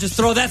like, nah, just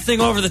throw that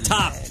thing over the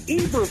top.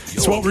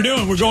 That's what we're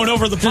doing. We're going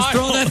over the Just pile.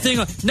 throw that thing.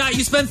 Nah,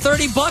 you spend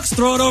 $30,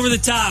 throw it over the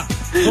top,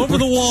 over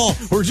the wall.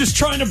 We're just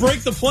trying to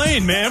break the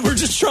plane, man. We're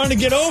just trying to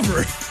get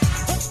over it.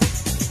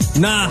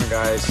 Nah. Morning,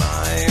 guys.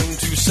 I'm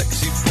too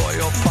sexy for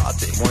your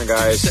party. Morning,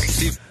 guys.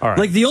 Sexy. All right.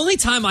 Like the only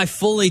time I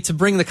fully, to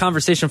bring the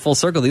conversation full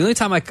circle, the only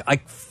time I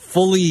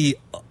fully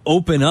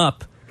open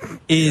up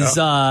is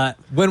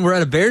when we're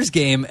at a Bears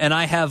game and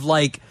I have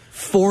like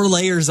 4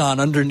 layers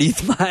on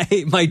underneath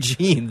my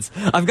jeans.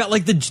 I've got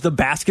like the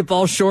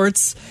basketball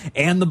shorts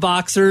and the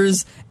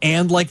boxers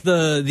and like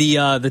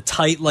the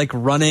tight like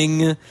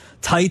running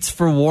tights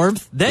for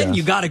warmth. Then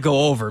you got to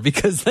go over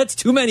because that's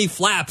too many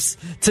flaps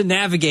to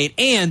navigate.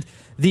 And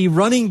the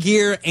running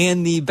gear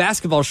and the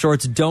basketball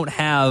shorts don't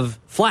have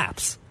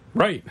flaps.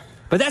 Right.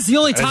 But that's the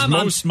only As time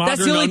most modern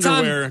that's the only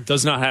underwear time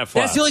does not have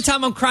flaps. that's the only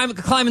time I'm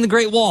climbing the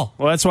Great Wall.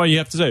 Well, that's why you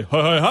have to say,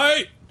 hi, hi,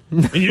 hi.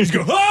 And you just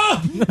go,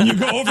 ah! And you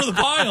go over the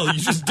pile.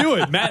 You just do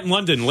it. Matt in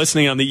London,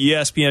 listening on the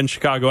ESPN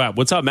Chicago app.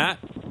 What's up, Matt?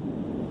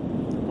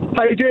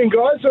 How you doing,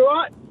 guys? All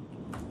right?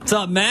 What's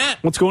up, Matt?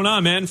 What's going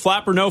on, man?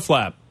 Flap or no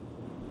flap?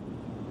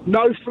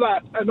 No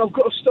flap, and I've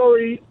got a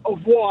story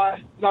of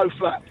why no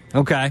flap.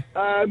 Okay.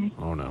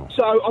 Oh, no.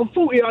 So I'm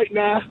 48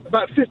 now.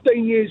 About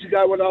 15 years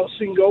ago when I was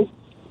single,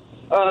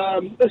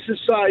 let's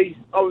just say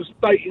I was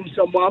dating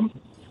someone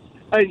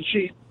and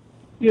she,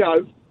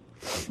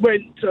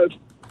 went to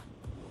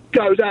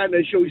go down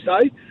there, shall we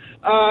say,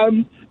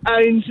 and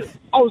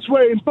I was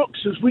wearing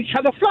boxers which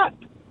had a flap.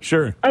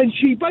 Sure. And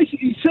she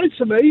basically said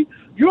to me,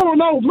 you're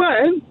an old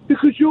man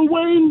because you're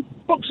wearing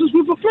boxers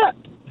with a flap.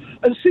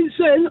 And since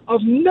then,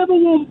 I've never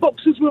worn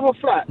boxers with a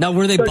flap. Now,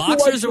 were they So it's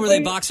boxers always or were they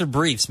been boxer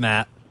briefs,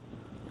 Matt?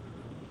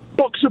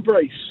 Boxer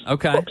briefs?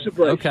 Okay. Boxer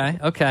briefs. Okay.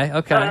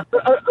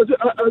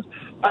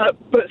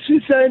 But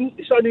since then,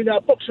 it's only now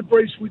boxer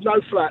briefs with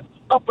no flap.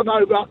 Up and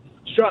over,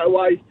 straight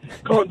away.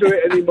 Can't do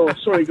it anymore.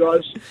 Sorry,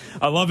 guys.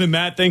 I love it,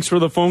 Matt. Thanks for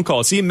the phone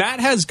call. See, Matt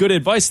has good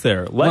advice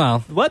there.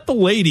 Let the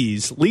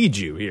ladies lead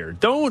you here.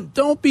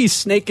 Don't be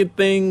snaking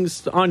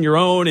things on your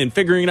own and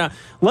figuring it out.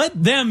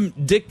 Let them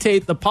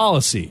dictate the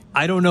policy.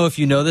 I don't know if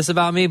you know this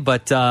about me,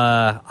 but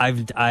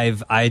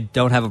I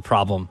don't have a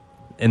problem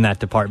in that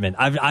department.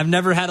 I've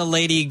never had a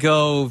lady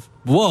go,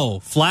 whoa,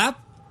 flap?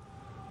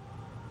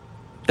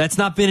 That's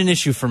not been an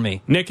issue for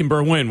me. Nick in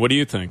Berwyn, what do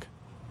you think?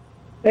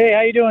 Hey,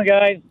 how you doing,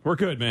 guys? We're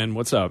good, man.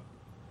 What's up?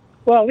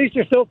 Well, at least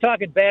you're still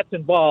talking bats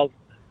and balls.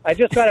 I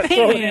just got to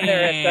throw it in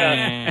there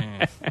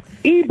at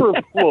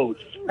Eberflus.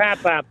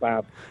 Pop, pop,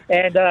 pop.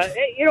 And,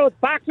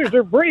 boxers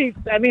or briefs,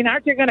 I mean,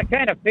 aren't you going to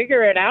kind of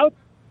figure it out?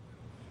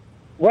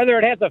 Whether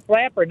it has a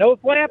flap or no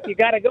flap, you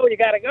got to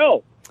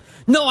go.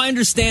 No, I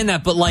understand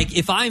that, but like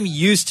if I'm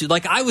used to,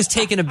 like I was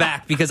taken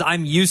aback because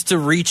I'm used to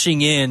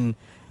reaching in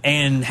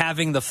and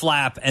having the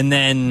flap and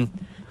then,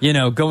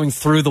 going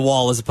through the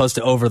wall as opposed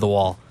to over the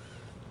wall.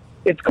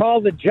 It's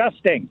called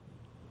adjusting.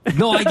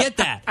 No, I get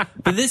that.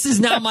 But this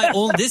is now my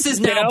own. This is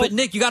now. But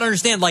Nick, you got to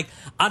understand. Like,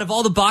 out of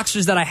all the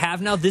boxers that I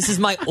have now, this is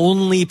my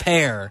only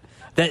pair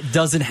that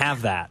doesn't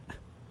have that.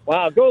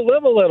 Wow, go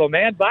live a little,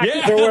 man. Boxers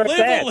are where it's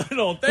at. a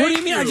little. What do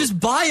you mean? I just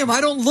buy them.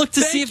 I don't look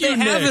to see if they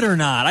have it or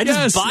not. I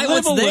just buy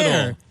what's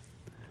there.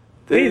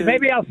 Please,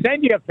 maybe I'll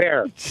send you a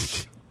pair.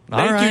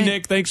 Thank you,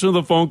 Nick. Thanks for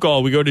the phone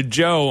call. We go to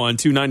Joe on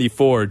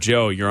 294.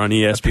 Joe, you're on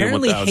ESPN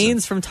Apparently 1000.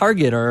 Hanes from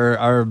Target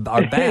are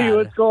bad. Hey,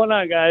 what's going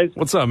on, guys?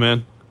 What's up,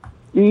 man?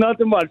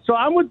 Nothing much. So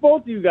I'm with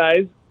both of you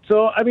guys.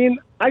 So, I mean,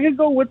 I could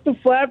go with the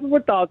flap or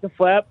without the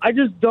flap. I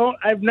just don't.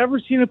 I've never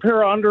seen a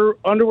pair of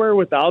underwear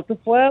without the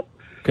flap.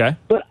 Okay.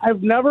 But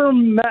I've never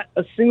met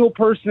a single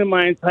person in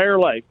my entire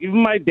life,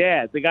 even my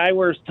dad, the guy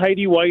wears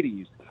tighty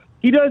whities.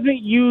 He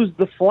doesn't use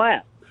the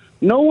flap.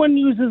 No one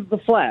uses the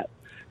flap.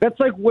 That's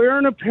like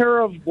wearing a pair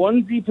of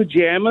onesie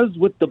pajamas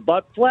with the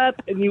butt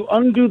flap, and you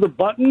undo the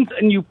buttons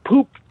and you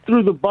poop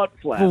through the butt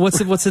flap. Well,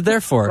 what's it there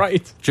for?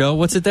 Right. Joe,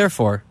 what's it there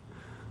for?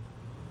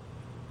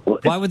 Well,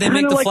 why would they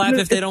make the like flap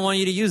if they don't want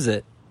you to use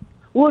it?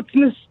 Well, it's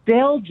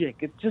nostalgic.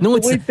 It's just the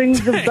way things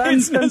have been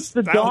since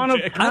the dawn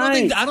of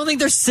time. I don't think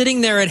they're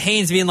sitting there at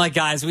Hanes being like,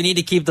 guys, we need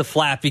to keep the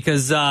flap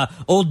because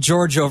old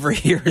George over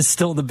here is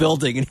still in the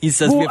building and he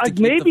says we have to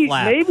keep the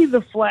flap.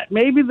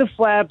 Maybe the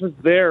flap is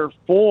there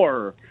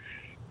for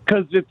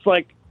because it's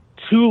like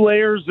 2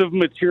 layers of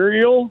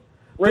material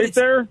right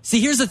there.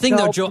 See, here's the thing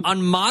though, Joe.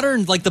 On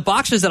modern, like the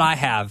boxers that I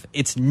have,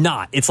 it's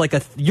not. It's like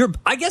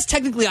I guess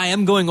technically I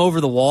am going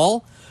over the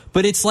wall,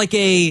 but it's like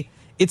a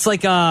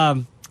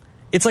cut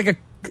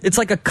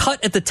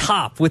at the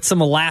top with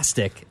some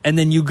elastic, and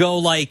then you go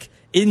like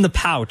in the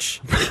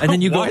pouch, and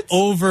then you go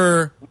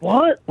over.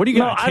 What? What do you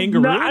got? A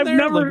kangaroo in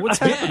there? Like, what's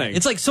happening?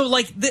 It's like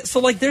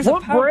there's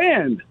what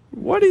brand?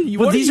 What are you?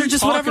 Well, what these are are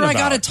just talking whatever I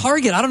got about? at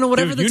Target. I don't know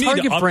whatever Dude, the you need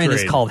to Target brand is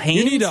upgrade. called.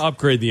 Hanes. You need to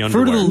upgrade the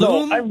Fruit underwear. of the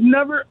Loom. No,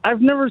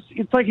 I've never.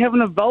 It's like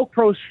having a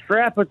Velcro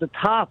strap at the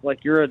top,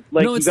 like you're a.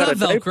 Like no, it's you got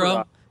not a diaper Velcro.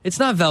 on. It's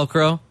not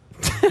Velcro.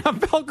 A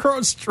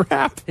Velcro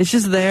strap. It's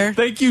just there.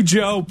 Thank you,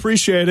 Joe.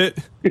 Appreciate it.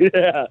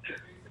 Yeah.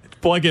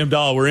 Black and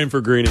Abdallah, we're in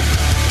for Greeny.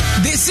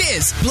 This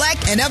is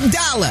Black and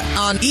Abdallah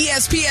on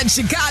ESPN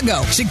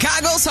Chicago,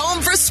 Chicago's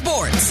home for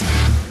sports.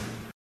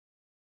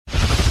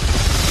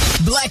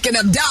 Black and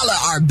Abdallah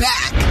are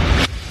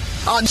back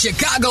on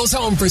Chicago's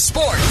home for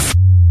sports,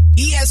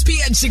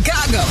 ESPN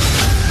Chicago.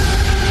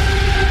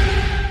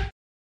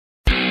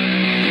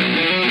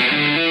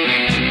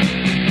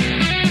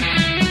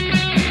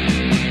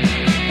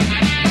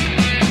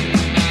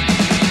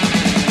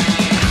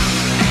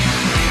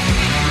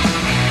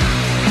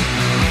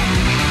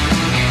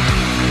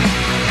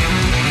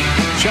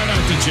 Shout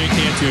out to Jake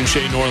Cantu and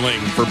Shay Norling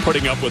for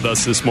putting up with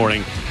us this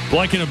morning.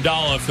 Black and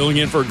Abdallah filling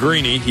in for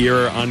Greeny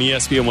here on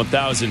ESPN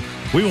 1000.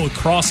 We will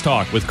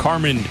crosstalk with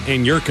Carmen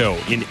and Yurko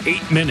in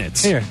 8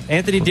 minutes. Here,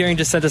 Anthony Deering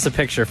just sent us a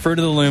picture. Fruit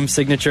of the Loom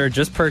signature,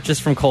 just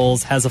purchased from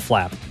Kohl's, has a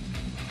flap.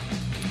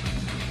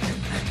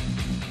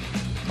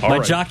 My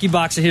jockey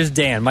boxer, here's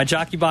Dan. My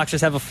jockey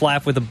boxers have a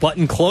flap with a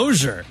button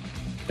closure.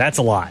 That's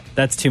a lot.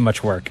 That's too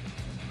much work.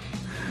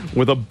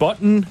 With a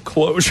button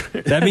closure.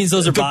 That means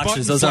those are The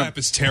boxers. button Those flap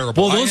is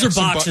terrible. Well, those I are have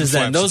some boxers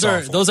button then. flaps.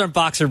 It's awful. Those are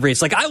boxer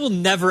briefs. Like I will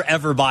never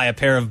ever buy a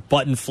pair of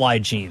button fly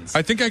jeans.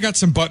 I think I got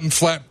some button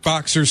flap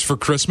boxers for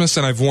Christmas,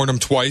 and I've worn them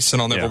twice,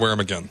 and I'll never Yeah. wear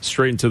them again.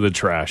 Straight into the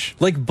trash.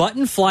 Like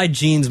button fly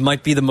jeans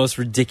might be the most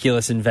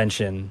ridiculous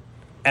invention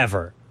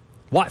ever.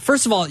 Why?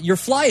 First of all, your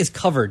fly is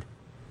covered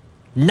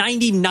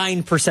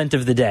 99%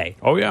 of the day.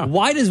 Oh, yeah.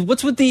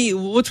 What's with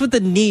the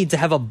need to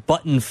have a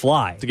button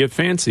fly? To get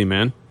fancy,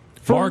 man.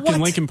 For Mark what?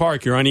 in Lincoln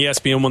Park, you're on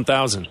ESPN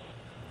 1000.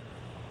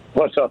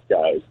 What's up,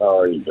 guys? How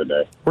are you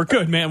today? We're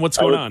good, man. What's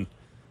going on?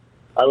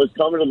 I was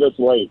coming to this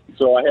late,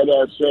 so I had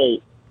to ask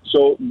Shay.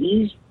 So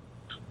these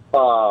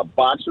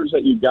boxers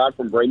that you got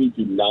from Brady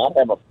do not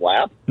have a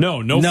flap?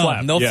 No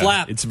flap. No Yeah,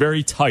 flap. It's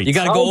very tight. You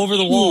got to go over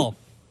the wall.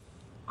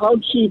 How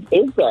cheap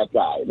is that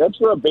guy? That's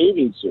for a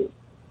bathing suit.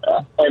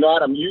 And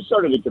Adam, you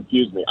started to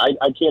confuse me. I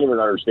can't even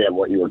understand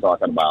what you were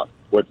talking about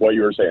with what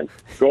you were saying.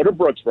 Go to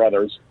Brooks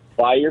Brothers,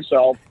 buy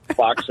yourself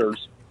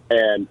boxers,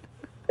 and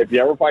if you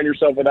ever find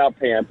yourself without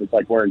pants, it's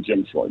like wearing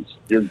gym shorts.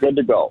 You're good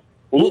to go.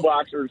 Blue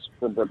boxers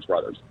from Brooks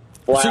Brothers.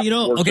 Flap So you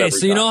know, works okay. every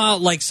So you know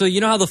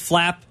time. how the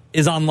flap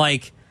is on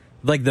like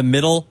the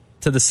middle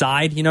to the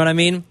side. You know what I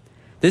mean?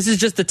 This is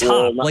just the top.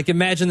 Well, like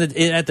imagine it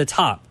at the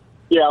top.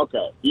 Yeah,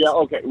 okay.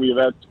 Well,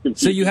 that's confusing,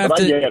 So you have but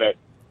to- I get it.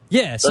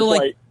 Yeah. So That's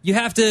like why- you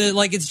have to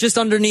like it's just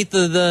underneath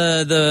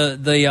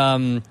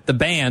the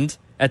band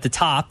at the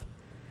top.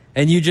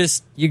 And you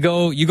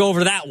go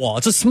over that wall.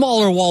 It's a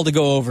smaller wall to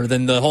go over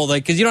than the whole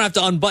because you don't have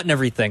to unbutton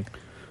everything.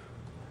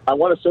 I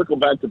want to circle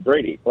back to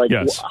Brady. Like,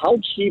 Yes. how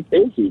cheap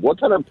is he?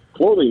 What kind of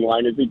clothing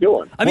line is he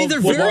doing? I mean,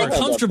 they're Well, very well,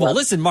 comfortable. well,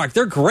 Listen, Mark,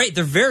 they're great.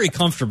 They're very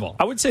comfortable.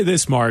 I would say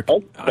this, Mark.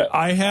 Okay.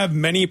 I have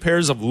many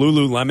pairs of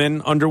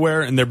Lululemon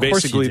underwear, and they're course you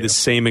basically do. the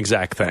same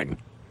exact thing.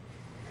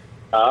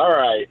 All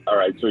right.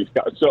 So he's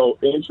got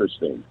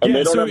interesting. And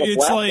they don't so have a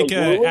it's flap, like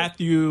those Lulu?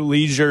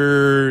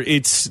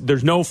 athleisure.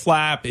 There's no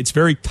flap. It's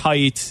very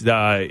tight.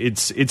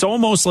 It's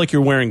almost like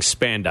you're wearing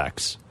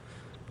spandex.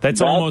 That's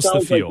That almost the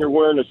sounds like feel. you're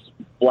wearing a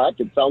black.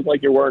 It sounds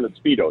like you're wearing a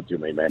Speedo to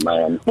me,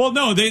 man. Well,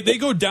 no, they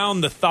go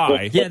down the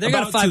thigh. Yeah, they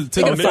got a about five to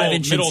the middle, 5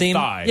 inch middle inseam.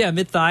 thigh. Yeah,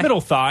 mid thigh,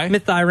 middle thigh,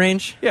 mid thigh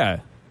range. Yeah,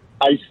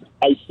 I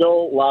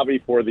still lobby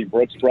for the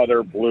Brooks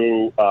Brother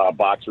blue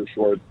boxer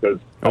shorts because,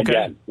 Okay.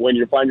 again, when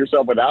you find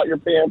yourself without your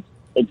pants,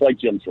 it's like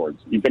gym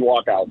shorts. You can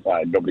walk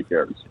outside. Nobody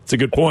cares. it's a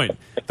good point.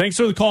 Thanks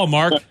for the call,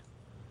 Mark.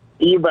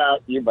 You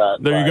bet. There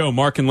Bye. you go,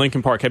 Mark in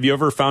Lincoln Park. Have you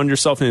ever found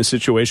yourself in a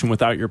situation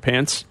without your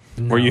pants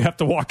where you have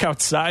to walk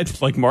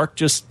outside like Mark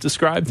just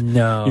described?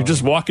 No. You're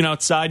just walking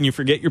outside and you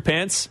forget your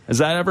pants? Has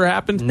that ever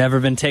happened?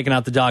 Never been taken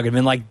out the dog and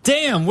been like,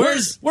 damn,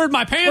 Where'd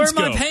my pants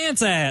where go? my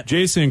pants at?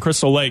 Jason in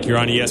Crystal Lake, you're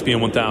on ESPN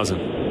 1000.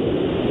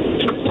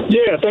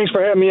 Yeah, thanks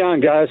for having me on,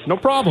 guys. No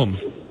problem.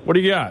 What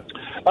do you got?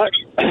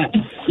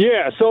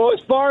 Yeah, so as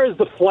far as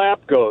the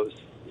flap goes,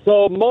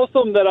 so most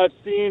of them that I've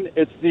seen,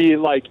 it's the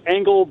like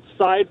angled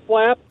side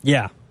flap,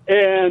 Yeah.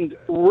 and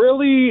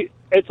really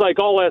it's like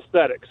all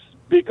aesthetics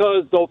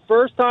because the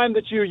first time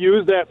that you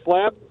use that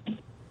flap,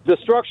 the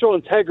structural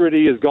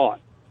integrity is gone.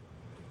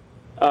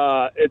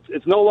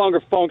 It's no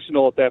longer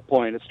functional at that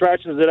point. It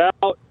stretches it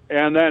out,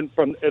 and then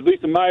from at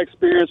least in my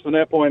experience, from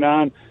that point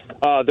on,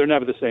 they're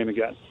never the same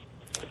again.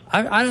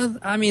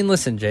 I mean,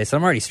 listen, Jason,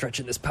 I'm already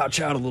stretching this pouch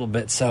out a little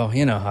bit, so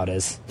you know how it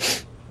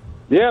is.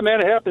 Yeah,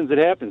 man, it happens. It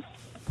happens.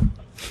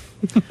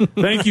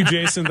 Thank you,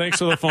 Jason. Thanks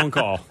for the phone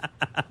call.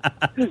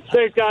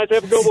 Thanks, guys.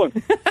 Have a good one.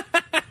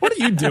 What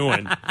are you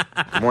doing?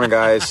 Good morning,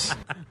 guys.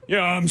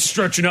 Yeah, I'm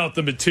stretching out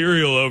the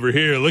material over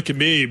here. Look at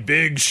me,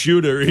 big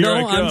shooter. Here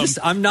I come.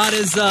 I'm not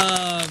as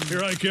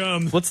Here I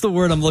come. what's the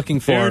word I'm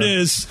looking for? There it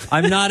is.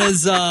 I'm not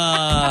as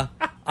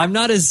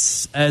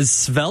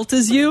svelte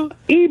as you.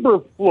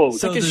 Eberflus.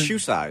 So Like his the- shoe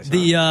size. What's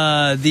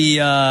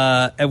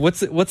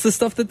the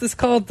stuff that this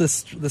called? The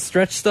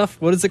stretch stuff.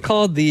 What is it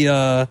called? The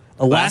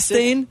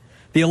elastane.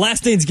 The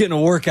elastane's getting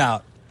a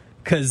workout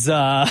because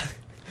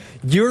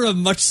You're a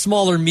much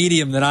smaller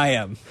medium than I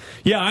am.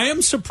 Yeah, I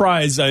am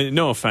surprised,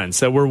 no offense,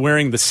 that we're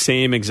wearing the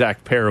same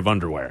exact pair of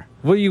underwear.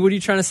 What are you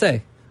trying to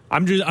say?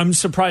 I'm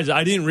surprised.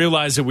 I didn't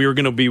realize that we were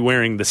going to be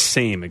wearing the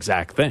same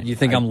exact thing. You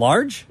think I'm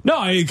large?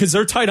 No, because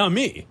they're tight on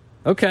me.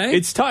 Okay.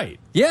 It's tight.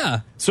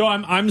 Yeah. So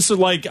I'm so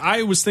like,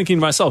 I was thinking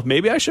to myself,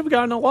 maybe I should have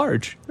gotten a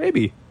large.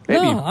 Maybe.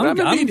 No,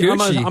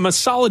 I'm a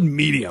solid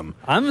medium.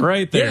 I'm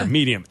right there, yeah.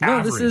 medium, no,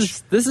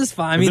 average. This is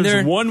fine. I If mean,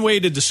 there's one way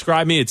to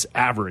describe me, it's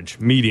average,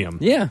 medium.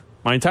 Yeah.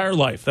 My entire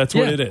life, that's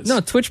what it is. No,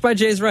 Twitch by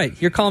Jay's right.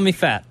 You're calling me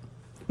fat.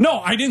 No,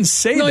 I didn't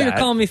say that. No, you're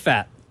calling me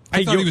fat.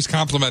 I thought he was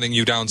complimenting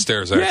you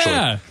downstairs, actually.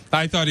 Yeah.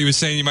 I thought he was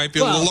saying you might be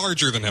a little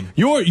larger than him.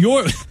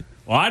 You're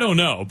well, I don't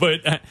know,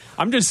 but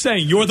I'm just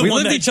saying you're the we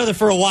one lived each other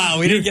for a while.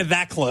 We didn't get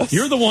that close.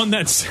 You're the one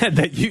that said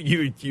that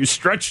you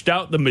stretched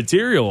out the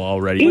material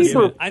already.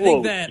 I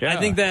think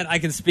that I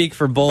can speak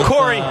for both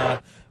Corey.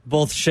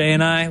 Both Shay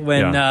and I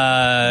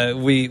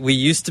when we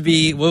used to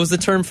be, what was the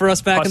term for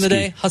us back in the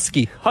day?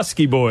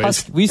 Husky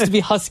boys. We used to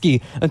be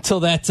husky until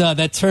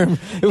that term.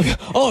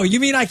 Oh, you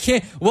mean I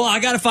can't? Well,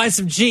 I got to find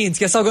some jeans.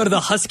 Guess I'll go to the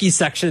husky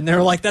section. They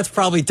were like, that's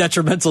probably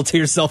detrimental to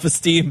your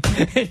self-esteem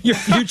and your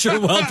future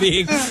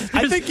well-being.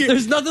 I think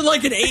there's nothing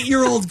like an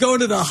 8-year-old going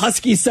to the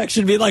husky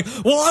section and being like,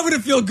 well, I'm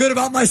going to feel good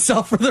about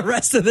myself for the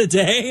rest of the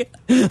day.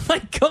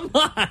 Like, come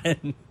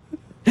on.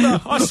 The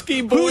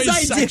husky boys Whose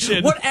idea,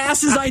 section. what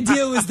ass's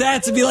idea was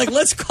that to be like,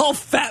 let's call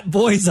fat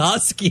boys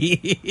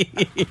husky?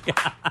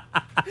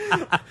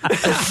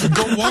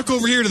 Go walk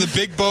over here to the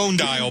big bone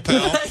dial,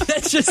 pal.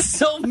 That's just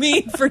so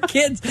mean for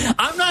kids.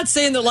 I'm not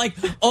saying that like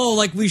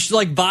we should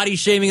like body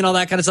shaming and all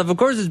that kind of stuff. Of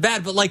course it's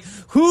bad, but like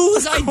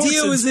whose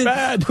idea was it?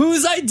 Bad.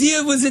 Whose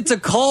idea was it to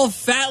call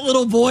fat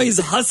little boys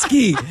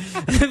husky?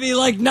 To be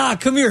like, nah,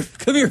 come here,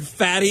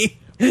 fatty.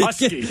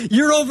 Husky.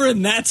 You're over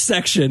in that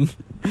section.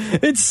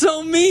 It's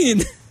so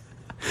mean.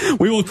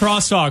 We will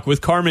crosstalk with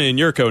Carmen and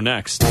Yurko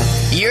next.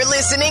 You're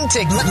listening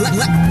to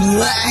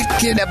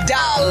Black and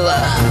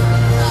Abdallah.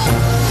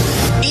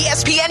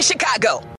 ESPN Chicago.